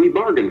more than we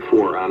bargained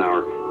for on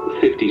our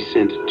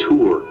 50-cent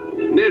tour.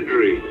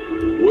 Nedry,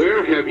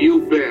 where have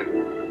you been?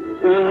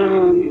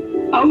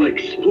 I'll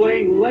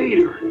explain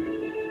later.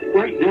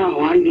 Right now,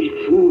 I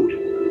need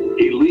food.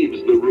 He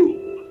leaves the room.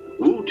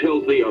 Wu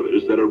tells the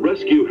others that a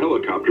rescue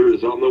helicopter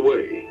is on the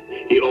way.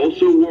 He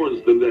also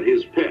warns them that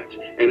his pet,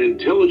 an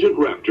intelligent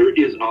raptor,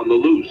 is on the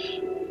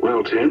loose.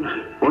 Well, Tim,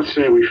 what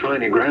say we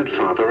find your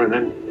grandfather and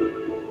then...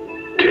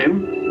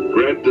 Tim?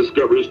 Grant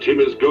discovers Tim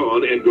is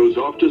gone and goes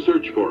off to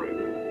search for him.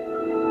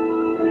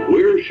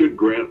 Where should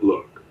Grant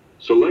look?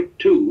 Select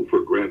 2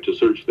 for Grant to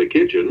search the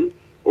kitchen,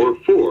 or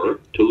 4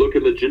 to look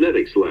in the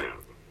genetics lab.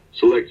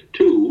 Select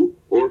 2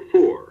 or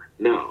 4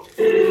 now.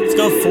 Let's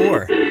go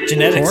 4.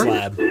 Genetics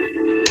lab.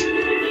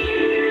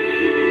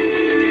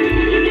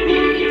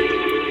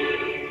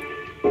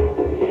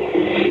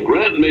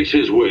 Grant makes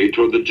his way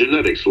toward the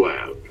genetics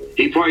lab.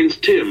 He finds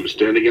Tim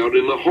standing out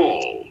in the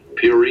hall,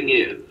 peering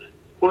in.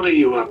 What are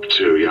you up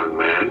to, young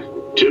man?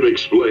 Tim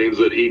explains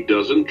that he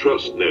doesn't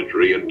trust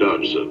Nedry and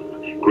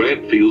Dodgson.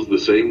 Grant feels the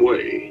same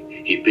way.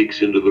 He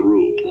peeks into the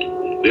room.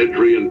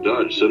 Nedry and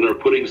Dodgson are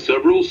putting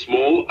several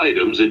small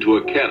items into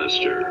a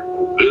canister.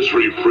 This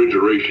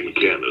refrigeration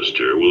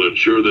canister will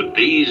ensure that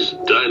these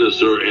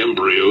dinosaur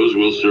embryos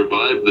will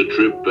survive the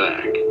trip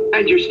back.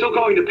 And you're still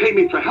going to pay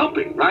me for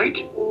helping, right?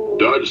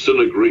 Dodgson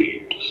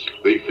agrees.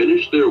 They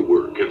finish their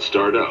work and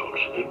start out.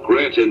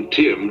 Grant and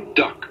Tim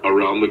duck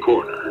around the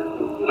corner.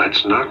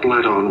 Let's not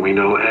let on we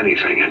know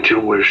anything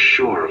until we're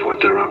sure of what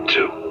they're up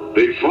to.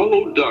 They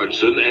follow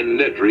Dodgson and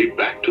Nedry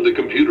back to the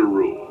computer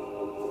room.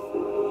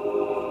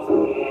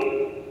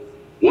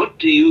 What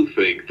do you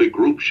think the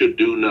group should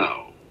do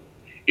now?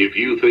 If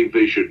you think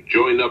they should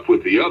join up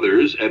with the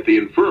others at the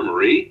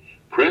infirmary,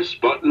 press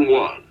button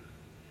 1.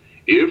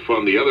 If,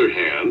 on the other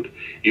hand,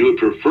 you would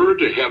prefer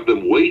to have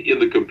them wait in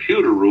the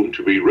computer room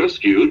to be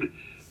rescued,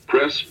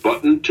 press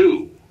button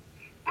 2.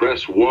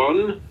 Press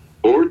 1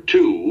 or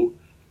 2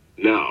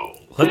 now.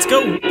 Let's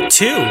go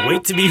 2.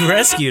 Wait to be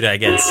rescued, I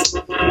guess.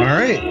 All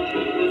right.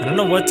 I don't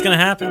know what's going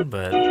to happen,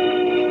 but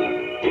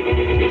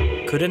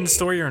could end the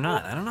story or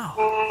not. I don't know.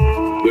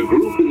 The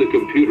group in the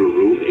computer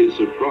room is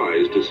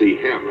surprised to see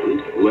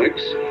Hammond,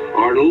 Lex,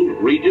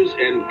 Arnold, Regis,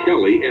 and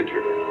Kelly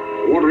enter.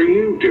 What are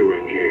you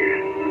doing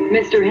here?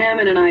 Mr.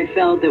 Hammond and I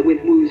felt that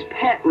with Woo's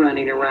pet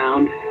running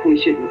around, we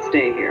shouldn't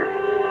stay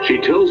here. She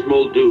tells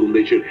Muldoon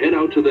they should head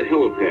out to the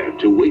helipad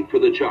to wait for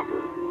the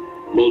chopper.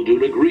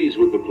 Muldoon agrees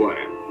with the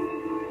plan.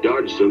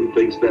 Dodgson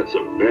thinks that's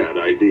a bad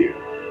idea.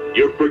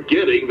 You're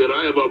forgetting that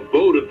I have a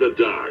boat at the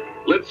dock.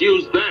 Let's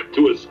use that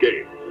to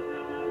escape.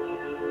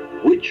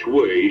 Which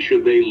way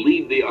should they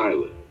leave the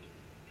island?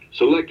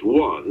 Select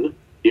 1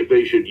 if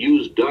they should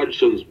use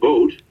Dodgson's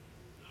boat,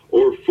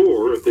 or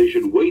 4 if they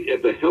should wait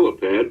at the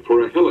helipad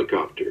for a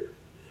helicopter.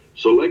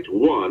 Select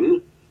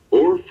 1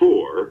 or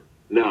 4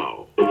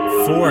 now. 4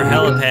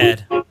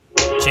 helipad.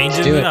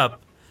 Changing it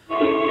up.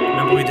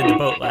 Remember we did the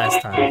boat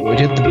last time. We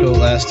did the boat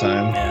last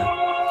time. Yeah.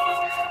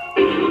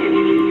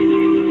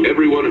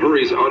 Everyone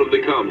hurries out of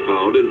the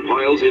compound and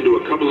piles into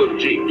a couple of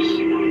jeeps.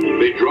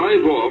 They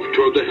drive off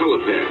toward the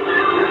helipad.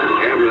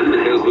 Hammond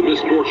has the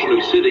misfortune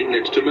of sitting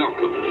next to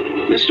Malcolm.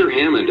 Mr.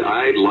 Hammond,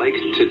 I'd like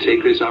to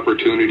take this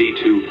opportunity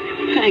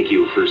to thank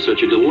you for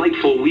such a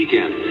delightful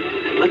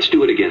weekend. Let's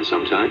do it again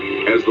sometime.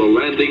 As the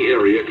landing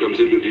area comes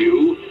into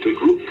view, the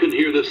group can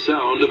hear the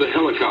sound of a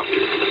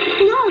helicopter.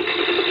 Look!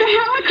 The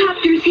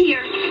helicopter's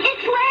here!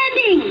 It's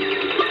landing!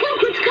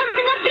 Look what's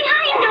coming up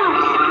behind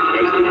us!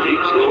 As the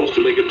jeep slows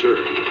to make a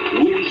turn,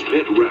 Woo's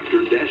pet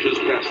raptor dashes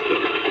past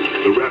them.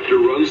 The raptor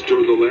runs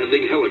toward the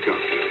landing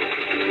helicopter.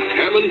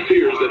 Hammond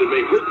fears that it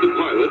may hurt the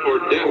pilot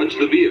or damage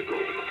the vehicle.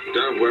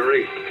 Don't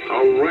worry.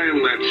 I'll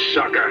ram that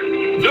sucker.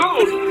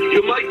 Don't!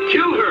 You might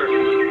kill her!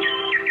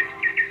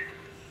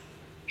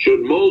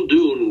 Should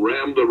Muldoon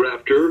ram the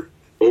raptor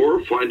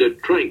or find a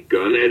trank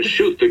gun and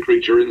shoot the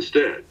creature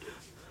instead?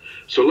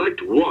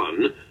 Select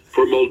 1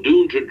 for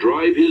Muldoon to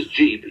drive his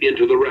jeep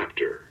into the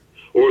raptor,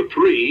 or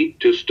 3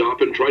 to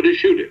stop and try to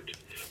shoot it.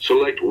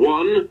 Select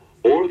 1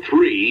 or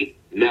 3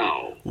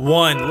 now.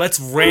 1. Let's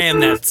ram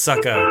that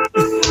sucker.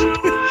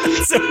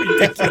 It's so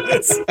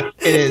ridiculous.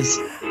 It is.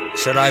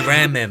 Should I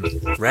ram him?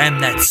 Ram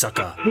that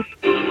sucker.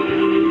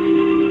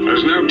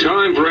 There's no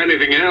time for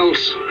anything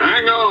else.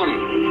 Hang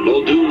on.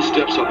 Muldoon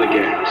steps on the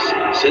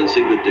gas.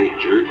 Sensing the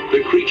danger,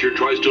 the creature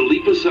tries to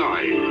leap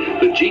aside.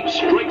 The jeep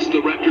strikes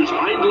the raptor's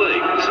hind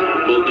legs.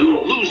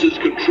 Muldoon loses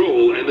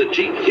control and the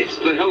jeep hits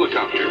the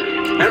helicopter.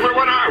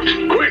 Everyone out!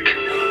 Quick!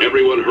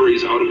 Everyone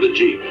hurries out of the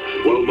jeep,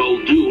 while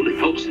Muldoon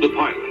helps the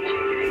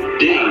pilot.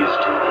 Dazed,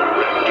 the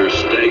raptor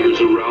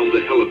staggers around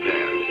the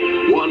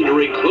helipad,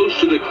 wandering close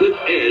to the cliff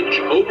edge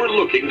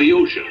overlooking the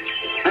ocean.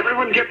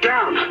 Everyone get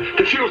down!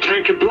 The fuel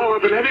tank can blow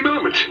up at any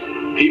moment!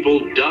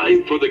 People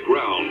dive for the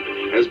ground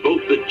as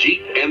both the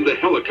jeep and the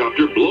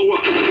helicopter blow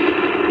up.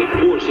 The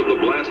force of the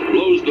blast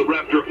blows the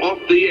raptor off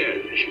the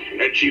edge,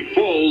 and she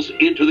falls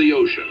into the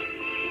ocean.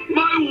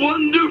 My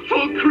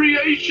wonderful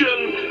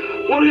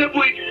creation! What have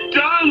we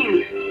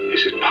done?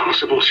 Is it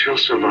possible she'll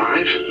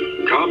survive?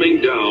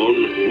 Calming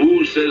down,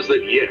 Wu says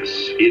that yes,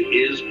 it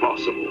is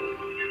possible.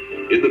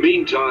 In the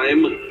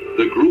meantime,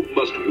 the group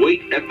must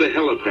wait at the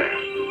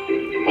helipad.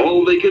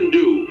 All they can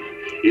do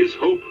is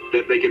hope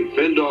that they can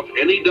fend off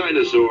any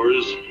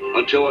dinosaurs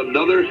until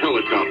another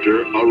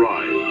helicopter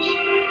arrives.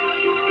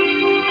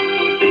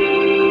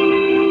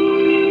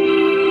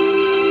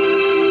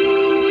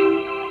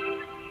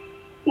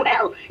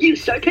 Well, you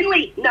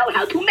certainly know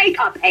how to make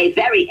up a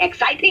very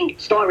exciting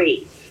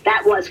story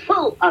that was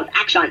full of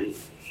action.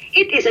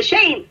 It is a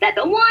shame that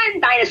the one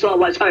dinosaur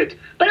was hurt,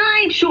 but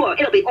I'm sure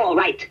it'll be all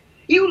right.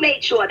 You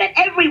made sure that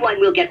everyone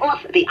will get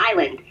off the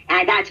island,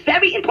 and that's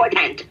very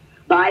important.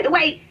 By the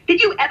way, did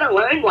you ever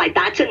learn why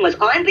Dodgson was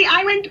on the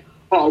island?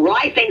 Or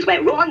why things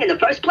went wrong in the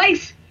first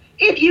place?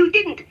 If you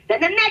didn't, then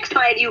the next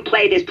time you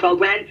play this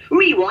program,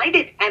 rewind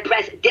it and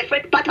press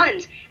different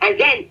buttons, and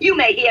then you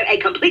may hear a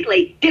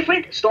completely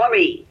different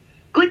story.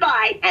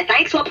 Goodbye, and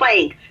thanks for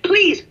playing.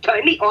 Please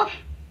turn me off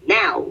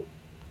now.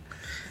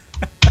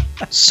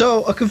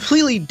 So, a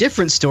completely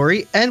different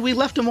story, and we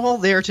left them all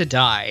there to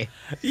die.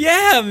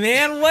 Yeah,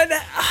 man, what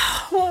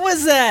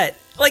was that?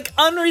 Like,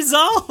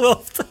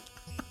 unresolved.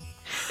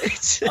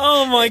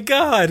 Oh my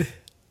god.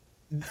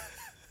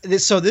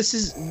 So this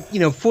is,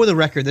 for the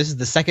record, this is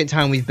the second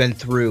time we've been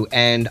through,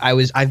 and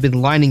I've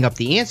been lining up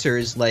the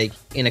answers, like,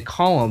 in a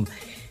column.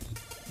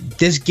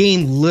 This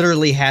game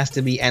literally has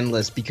to be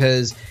endless,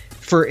 because,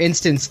 for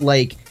instance,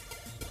 like,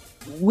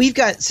 we've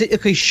got,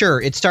 okay,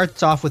 sure, it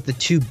starts off with the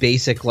two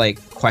basic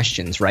like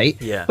questions,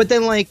 right? Yeah. But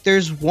then like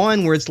there's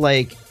one where it's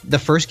like the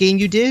first game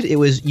you did, it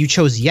was you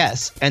chose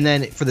yes, and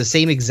then for the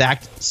same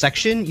exact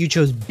section you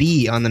chose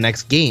B on the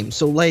next game.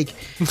 So like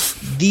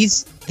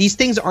these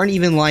things aren't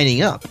even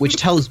lining up, which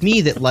tells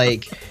me that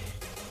like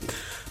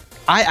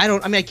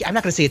I'm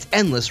not gonna say it's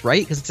endless,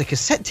 right? Because it's a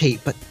cassette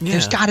tape, but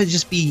there's got to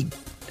just be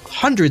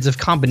hundreds of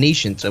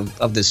combinations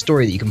of this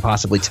story that you can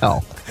possibly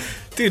tell.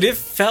 Dude, it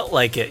felt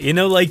like it. You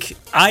know, like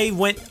I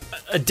went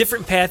a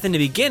different path in the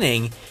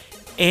beginning,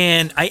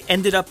 and I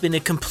ended up in a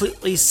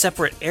completely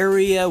separate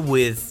area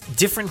with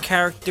different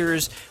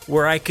characters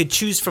where I could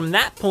choose from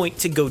that point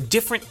to go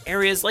different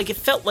areas. Like it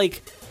felt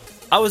like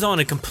I was on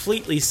a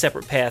completely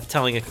separate path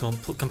telling a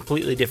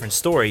completely different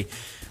story,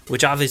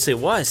 which obviously it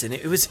was, and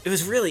it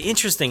was really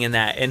interesting in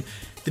that. And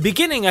the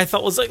beginning I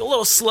felt was like a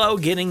little slow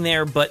getting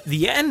there, but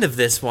the end of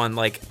this one,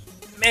 like,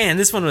 man,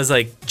 this one was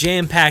like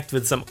jam-packed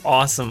with some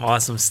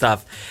awesome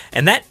stuff.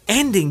 And that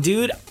ending,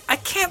 dude, I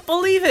can't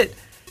believe it.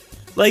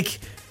 Like,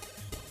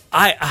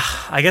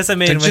 I guess I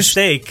made a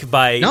mistake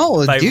by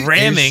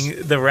ramming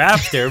the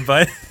raptor,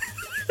 but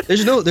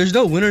there's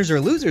no winners or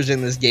losers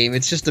in this game.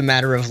 It's just a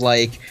matter of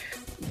like,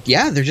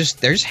 yeah, they're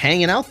just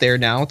hanging out there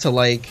now to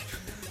like,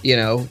 you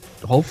know,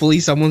 hopefully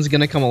someone's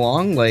gonna come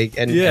along like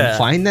and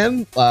find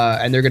them,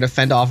 and they're gonna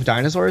fend off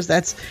dinosaurs.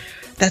 That's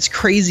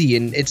crazy,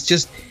 and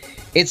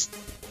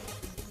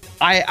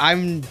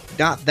I'm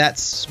not that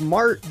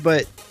smart,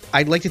 but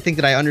I'd like to think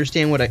that I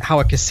understand how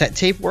a cassette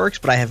tape works,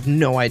 but I have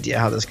no idea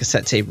how this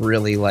cassette tape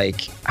really,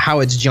 like, how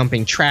it's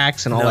jumping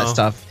tracks and all that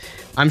stuff.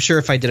 I'm sure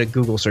if I did a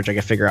Google search, I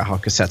could figure out how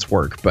cassettes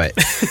work, but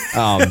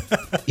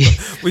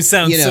we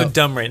sound so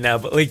dumb right now,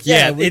 but like,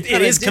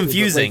 it is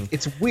confusing. Like,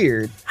 it's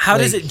weird. How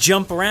does it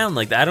jump around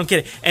like that? I don't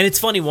get it. And it's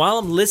funny, while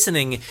I'm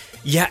listening,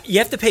 you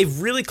have to pay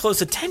really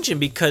close attention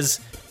because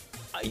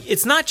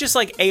it's not just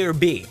like A or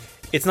B.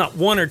 It's not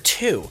one or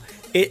two.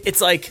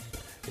 It's like,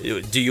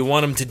 do you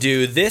want them to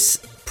do this?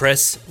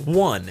 Press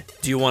 1.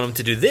 Do you want them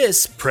to do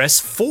this?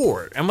 Press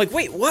 4. I'm like,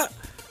 wait, what?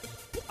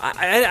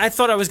 I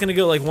thought I was going to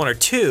go like 1 or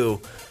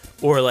 2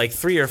 or like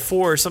 3 or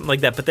 4 or something like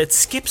that, but that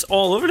skips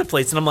all over the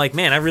place. And I'm like,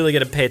 man, I really got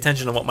to pay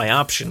attention to what my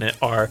options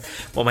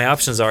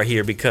are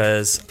here,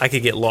 because I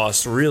could get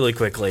lost really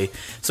quickly.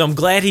 So I'm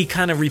glad he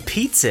kind of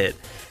repeats it.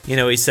 You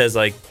know, he says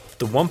like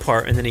the one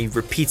part and then he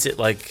repeats it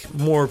like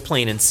more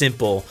plain and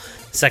simple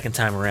second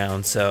time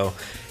around. So,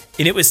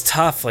 and it was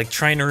tough, like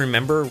trying to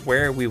remember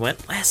where we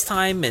went last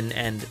time,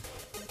 and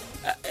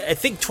I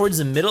think towards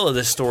the middle of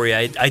the story,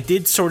 I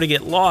did sort of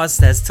get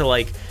lost as to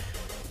like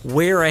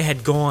where I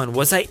had gone.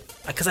 Was I?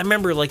 Because I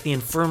remember like the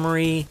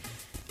infirmary,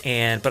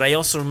 but I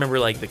also remember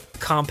like the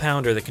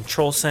compound or the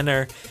control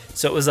center.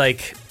 So it was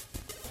like,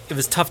 it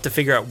was tough to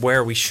figure out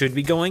where we should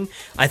be going.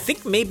 I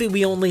think maybe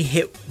we only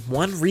hit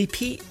one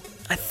repeat.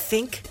 I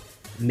think.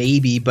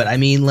 Maybe, but I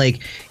mean, like,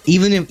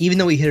 even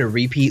though we hit a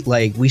repeat,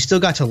 like, we still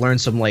got to learn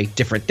some like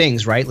different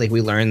things, right? Like,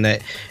 we learned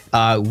that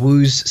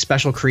Wu's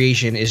special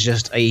creation is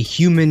just a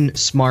human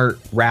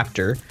smart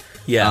raptor.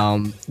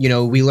 Yeah. You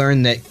know, we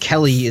learned that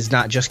Kelly is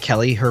not just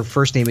Kelly. Her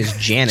first name is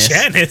Janice.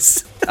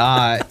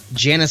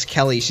 Janice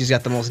Kelly. She's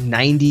got the most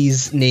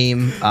 90s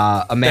name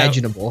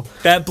imaginable.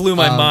 That blew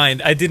my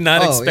mind. I did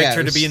not expect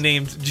her to be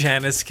named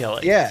Janice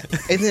Kelly. Yeah.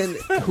 And then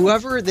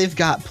whoever they've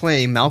got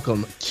playing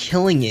Malcolm,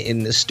 killing it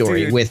in this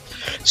story with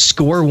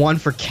score 1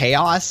 for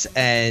chaos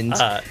and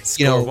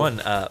score 1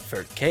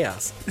 for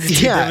chaos.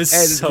 Dude, yeah, that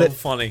was so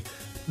funny.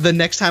 The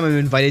next time I'm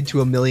invited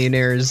to a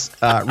millionaire's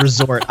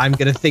resort, I'm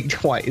gonna think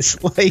twice.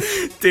 Like,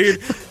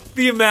 dude,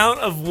 the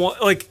amount of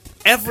like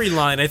every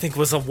line I think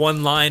was a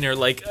one-liner,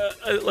 like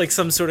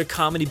some sort of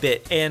comedy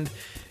bit. And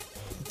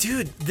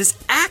dude, this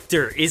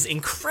actor is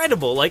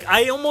incredible. Like,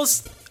 I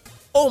almost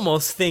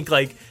think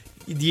like,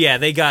 yeah,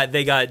 they got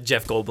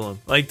Jeff Goldblum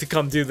like to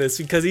come do this,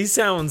 because he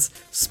sounds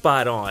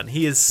spot on.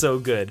 He is so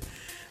good.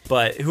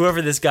 But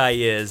whoever this guy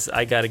is,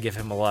 I got to give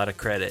him a lot of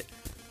credit.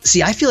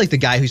 See, I feel like the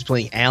guy who's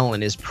playing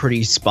Alan is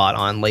pretty spot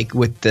on, like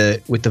with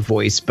the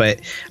voice.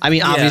 But I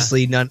mean,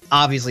 obviously none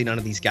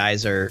of these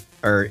guys are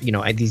you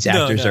know, these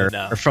actors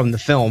are from the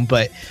film.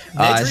 But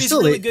Nedry's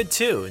really good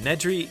too.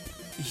 Nedry,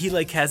 he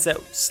like has that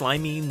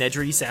slimy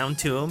Nedry sound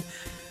to him.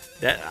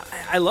 That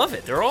I love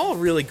it. They're all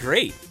really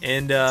great.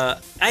 And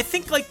I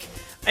think, like,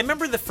 I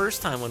remember the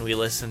first time when we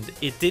listened,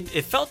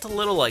 it felt a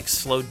little like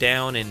slowed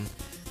down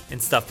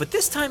and stuff. But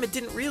this time it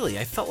didn't really.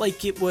 I felt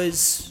like it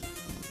was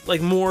like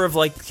more of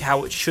like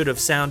how it should have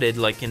sounded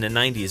like in the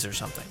 90s or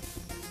something.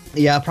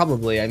 Yeah,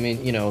 probably. I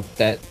mean, you know,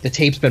 that the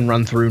tape's been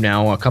run through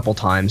now a couple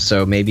times,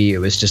 so maybe it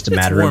was just a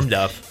matter warmed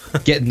of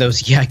up. getting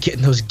those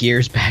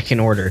gears back in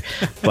order.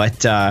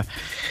 But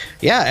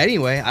yeah,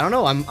 anyway, I don't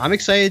know. I'm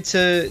excited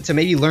to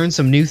maybe learn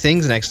some new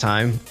things next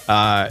time.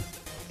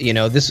 You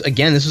know, this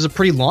was a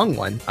pretty long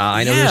one.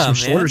 I know there's some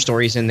shorter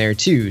stories in there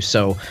too,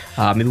 so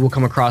maybe we'll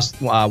come across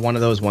one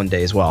of those one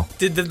day as well.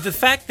 The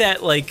fact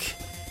that, like,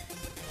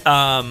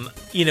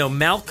 you know,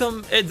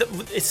 Malcolm,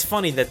 it's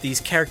funny that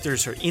these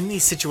characters are in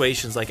these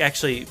situations, like,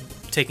 actually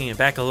taking it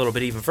back a little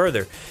bit even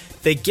further,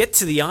 they get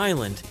to the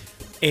island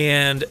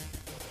and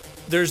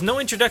there's no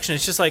introduction.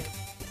 It's just like,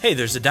 hey,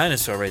 there's a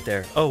dinosaur right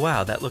there. Oh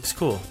wow, that looks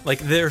cool. Like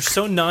they're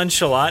so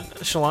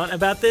nonchalant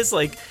about this.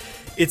 Like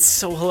it's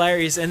so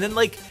hilarious. And then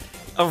like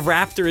a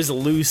raptor is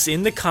loose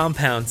in the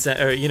compound,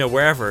 or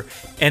wherever,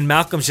 and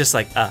Malcolm's just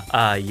like,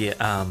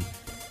 yeah,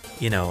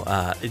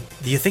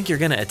 do you think you're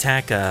gonna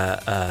attack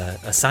a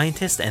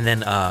scientist and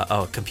then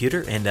a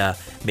computer and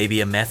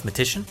maybe a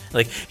mathematician?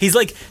 Like he's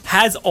like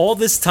has all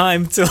this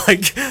time to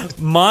like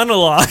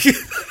monologue.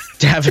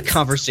 To have a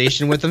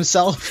conversation with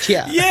himself.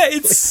 Yeah. Yeah,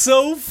 it's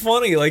so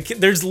funny. Like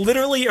there's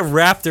literally a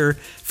raptor.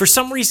 For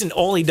some reason,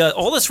 all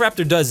this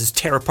raptor does is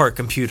tear apart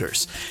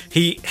computers.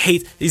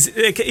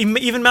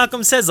 Even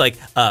Malcolm says like,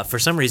 for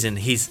some reason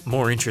he's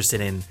more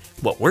interested in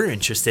what we're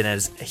interested in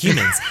as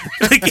humans.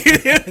 Like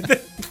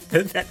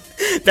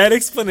that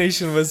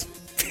explanation was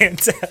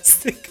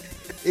fantastic.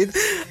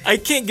 I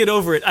can't get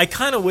over it. I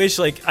kind of wish,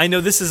 like, I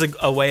know this is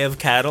a way of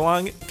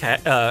cataloging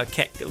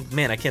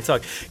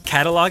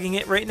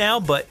it right now,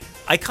 but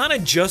I kind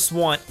of just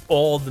want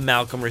all the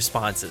Malcolm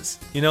responses.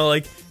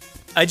 Like,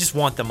 I just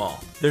want them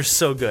all. They're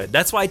so good.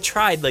 That's why I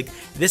tried, like,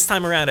 this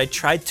time around, I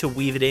tried to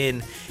weave it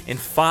in and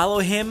follow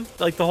him,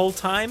 like, the whole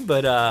time,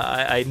 but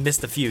I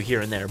missed a few here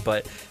and there,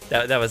 but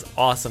that was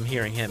awesome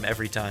hearing him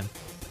every time.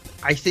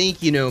 I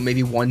think,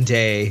 maybe one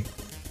day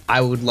I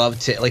would love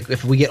to, like,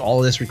 if we get all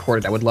of this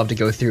recorded, I would love to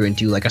go through and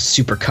do like a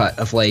super cut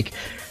of like,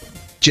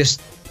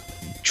 just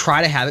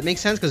try to have it make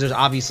sense, because there's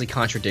obviously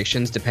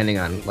contradictions depending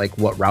on like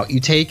what route you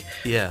take.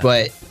 Yeah.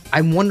 But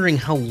I'm wondering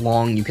how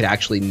long you could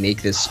actually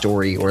make this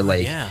story, or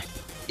like,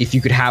 if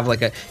you could have like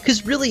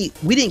because really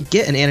we didn't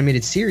get an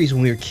animated series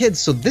when we were kids,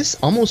 so this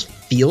almost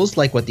feels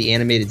like what the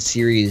animated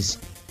series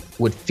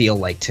would feel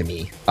like to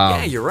me.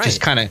 Yeah, you're right.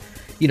 Just kind of,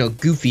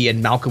 goofy,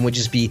 and Malcolm would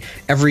just be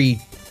every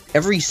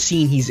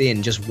scene he's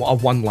in, just a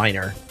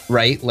one-liner,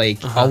 right? Like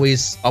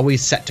always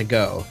set to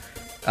go.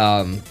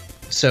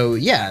 So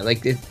yeah,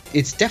 like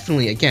it's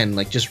definitely, again,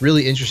 like just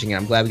really interesting,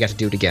 and I'm glad we got to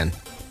do it again.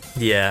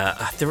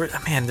 Yeah,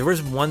 there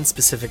was one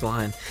specific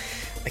line.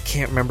 I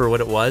can't remember what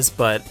it was,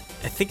 but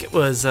I think it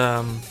was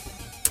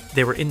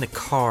they were in the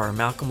car.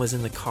 Malcolm was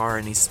in the car,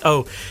 and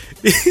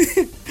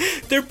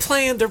they're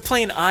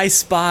playing I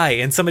Spy,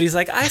 and somebody's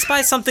like, I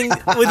spy something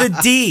with a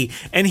D,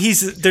 and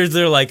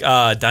they're like,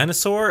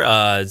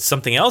 dinosaur,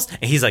 something else,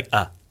 and he's like,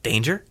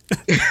 danger.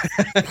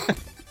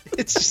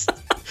 It's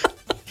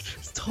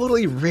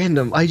totally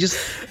random. I just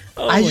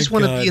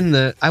want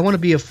to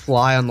be a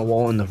fly on the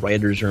wall in the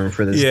writer's room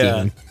for this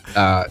game.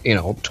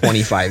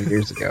 25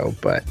 years ago,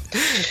 but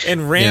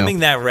and ramming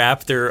that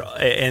raptor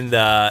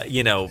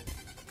and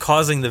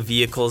causing the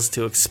vehicles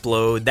to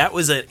explode. That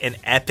was an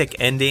epic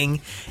ending.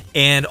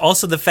 And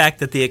also the fact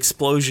that the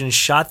explosion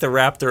shot the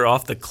raptor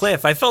off the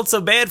cliff. I felt so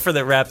bad for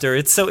the raptor.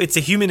 It's a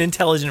human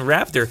intelligent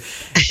raptor,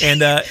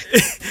 and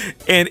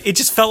and it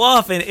just fell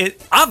off. And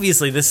it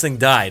obviously this thing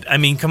died. I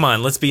mean, come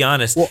on, let's be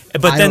honest. Well,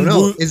 but then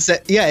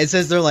it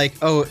says they're like,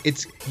 oh,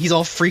 he's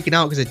all freaking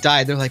out because it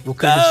died. They're like, well,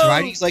 could it have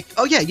survived? He's like,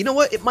 oh yeah, you know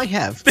what? It might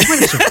have. It might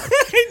have survived.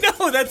 I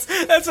know, that's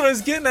what I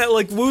was getting at.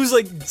 Like, Woo's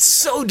like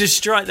so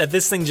distraught that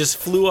this thing just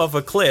flew off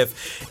a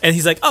cliff, and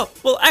he's like, oh,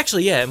 well,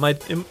 actually, yeah,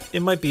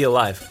 it might be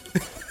alive.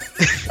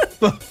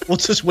 We'll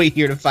just wait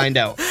here to find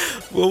out.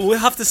 Well, we'll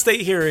have to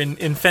stay here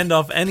and fend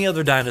off any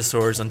other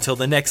dinosaurs until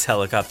the next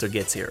helicopter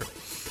gets here.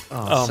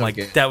 Oh so my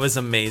god, that was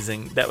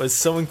amazing. That was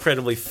so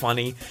incredibly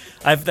funny.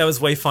 That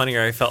was way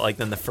funnier, I felt like,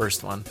 than the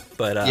first one.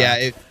 But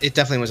yeah, it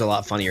definitely was a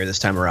lot funnier this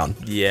time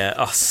around.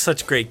 Yeah,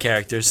 such great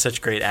characters,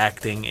 such great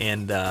acting,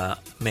 and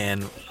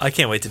man, I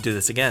can't wait to do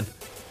this again.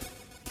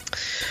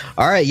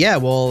 All right, yeah,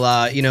 well,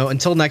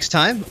 until next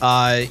time,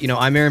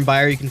 I'm Aaron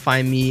Beyer. You can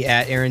find me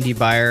at Aaron D.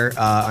 Beyer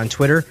on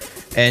Twitter.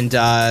 And,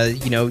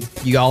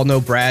 you all know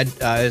Brad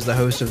is the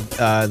host of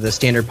the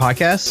Standard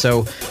Podcast.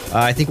 So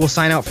I think we'll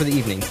sign out for the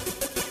evening.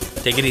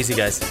 Take it easy,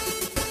 guys.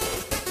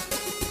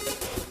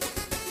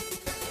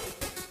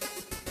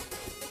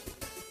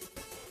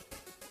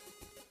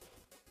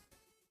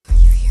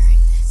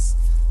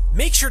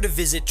 Make sure to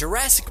visit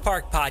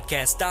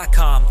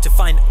JurassicParkPodcast.com to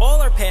find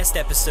all our past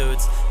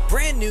episodes,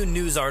 brand new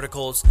news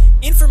articles,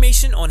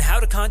 information on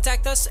how to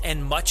contact us,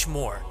 and much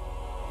more.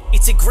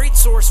 It's a great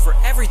source for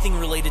everything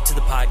related to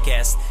the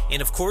podcast,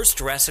 and of course,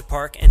 Jurassic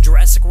Park and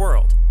Jurassic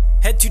World.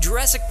 Head to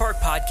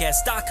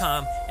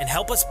JurassicParkPodcast.com and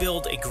help us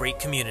build a great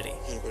community.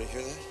 Anybody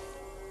hear that?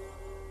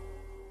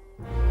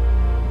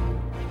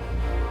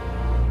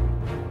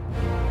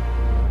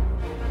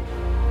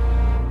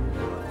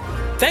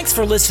 Thanks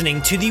for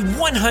listening to the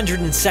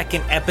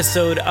 102nd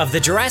episode of the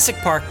Jurassic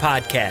Park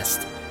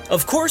Podcast.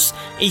 Of course,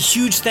 a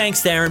huge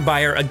thanks to Aaron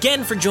Beyer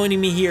again for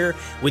joining me here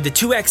with the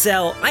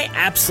 2XL. I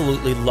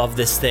absolutely love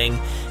this thing.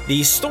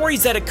 The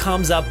stories that it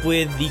comes up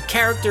with, the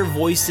character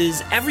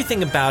voices,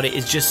 everything about it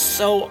is just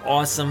so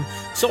awesome,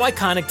 so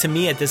iconic to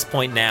me at this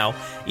point now.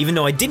 Even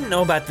though I didn't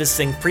know about this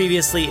thing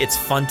previously, it's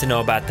fun to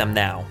know about them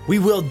now. We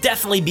will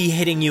definitely be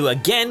hitting you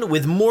again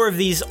with more of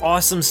these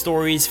awesome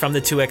stories from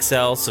the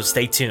 2XL, so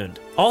stay tuned.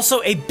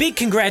 Also, a big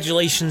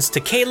congratulations to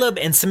Caleb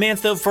and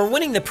Samantha for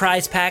winning the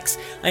prize packs.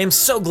 I am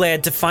so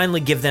glad to finally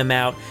give them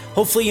out.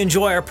 Hopefully you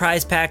enjoy our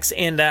prize packs,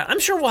 and I'm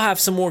sure we'll have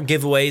some more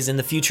giveaways in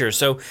the future,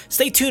 so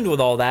stay tuned with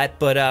all that.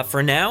 But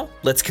for now,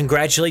 let's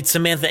congratulate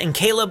Samantha and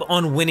Caleb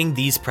on winning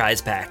these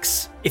prize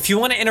packs. If you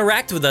want to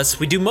interact with us,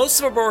 we do most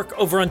of our work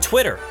over on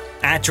Twitter,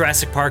 at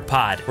Jurassic Park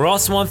Pod. We're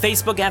also on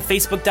Facebook at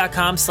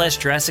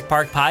facebook.com/Jurassic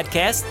Park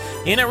Podcast,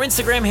 and our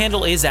Instagram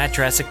handle is at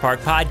Jurassic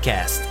Park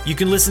Podcast. You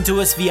can listen to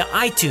us via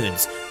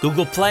iTunes,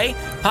 Google Play,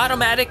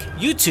 Podomatic,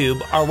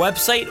 YouTube, our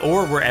website,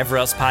 or wherever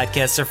else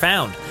podcasts are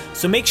found.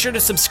 So make sure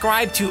to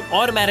subscribe to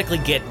automatically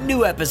get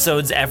new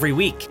episodes every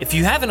week. If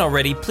you haven't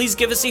already, please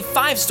give us a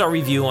 5-star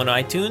review on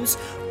iTunes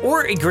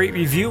or a great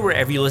review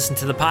wherever you listen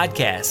to the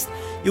podcast.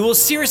 It will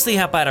seriously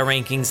help out our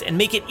rankings and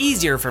make it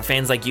easier for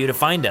fans like you to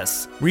find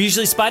us. We're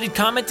usually spotted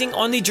commenting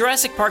on the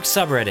Jurassic Park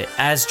subreddit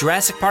as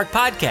Jurassic Park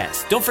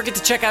Podcast. Don't forget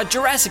to check out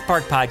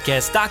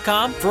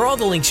JurassicParkPodcast.com for all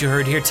the links you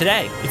heard here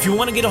today. If you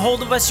want to get a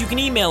hold of us, you can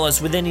email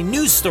us with any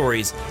news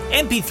stories,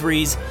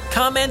 MP3s,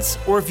 comments,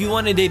 or if you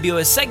want to debut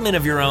a segment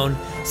of your own,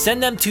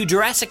 send them to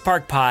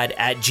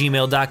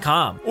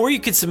JurassicParkPod@gmail.com. Or you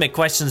can submit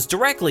questions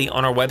directly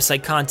on our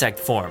website contact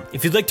form.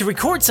 If you'd like to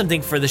record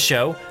something for the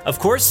show, of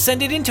course,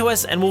 send it in to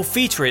us and we'll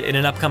feature it in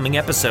an upcoming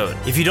episode.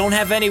 If you don't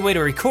have any way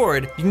to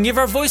record, you can give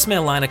our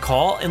voicemail line a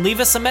call and leave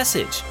us a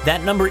message.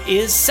 That number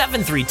is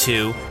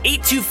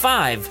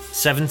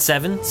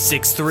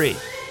 732-825-7763.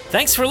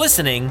 Thanks for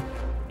listening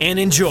and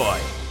enjoy.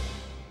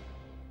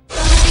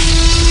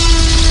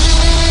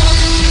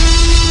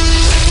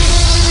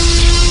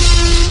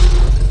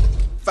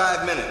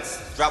 5 minutes.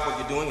 Drop what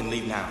you're doing and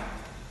leave now.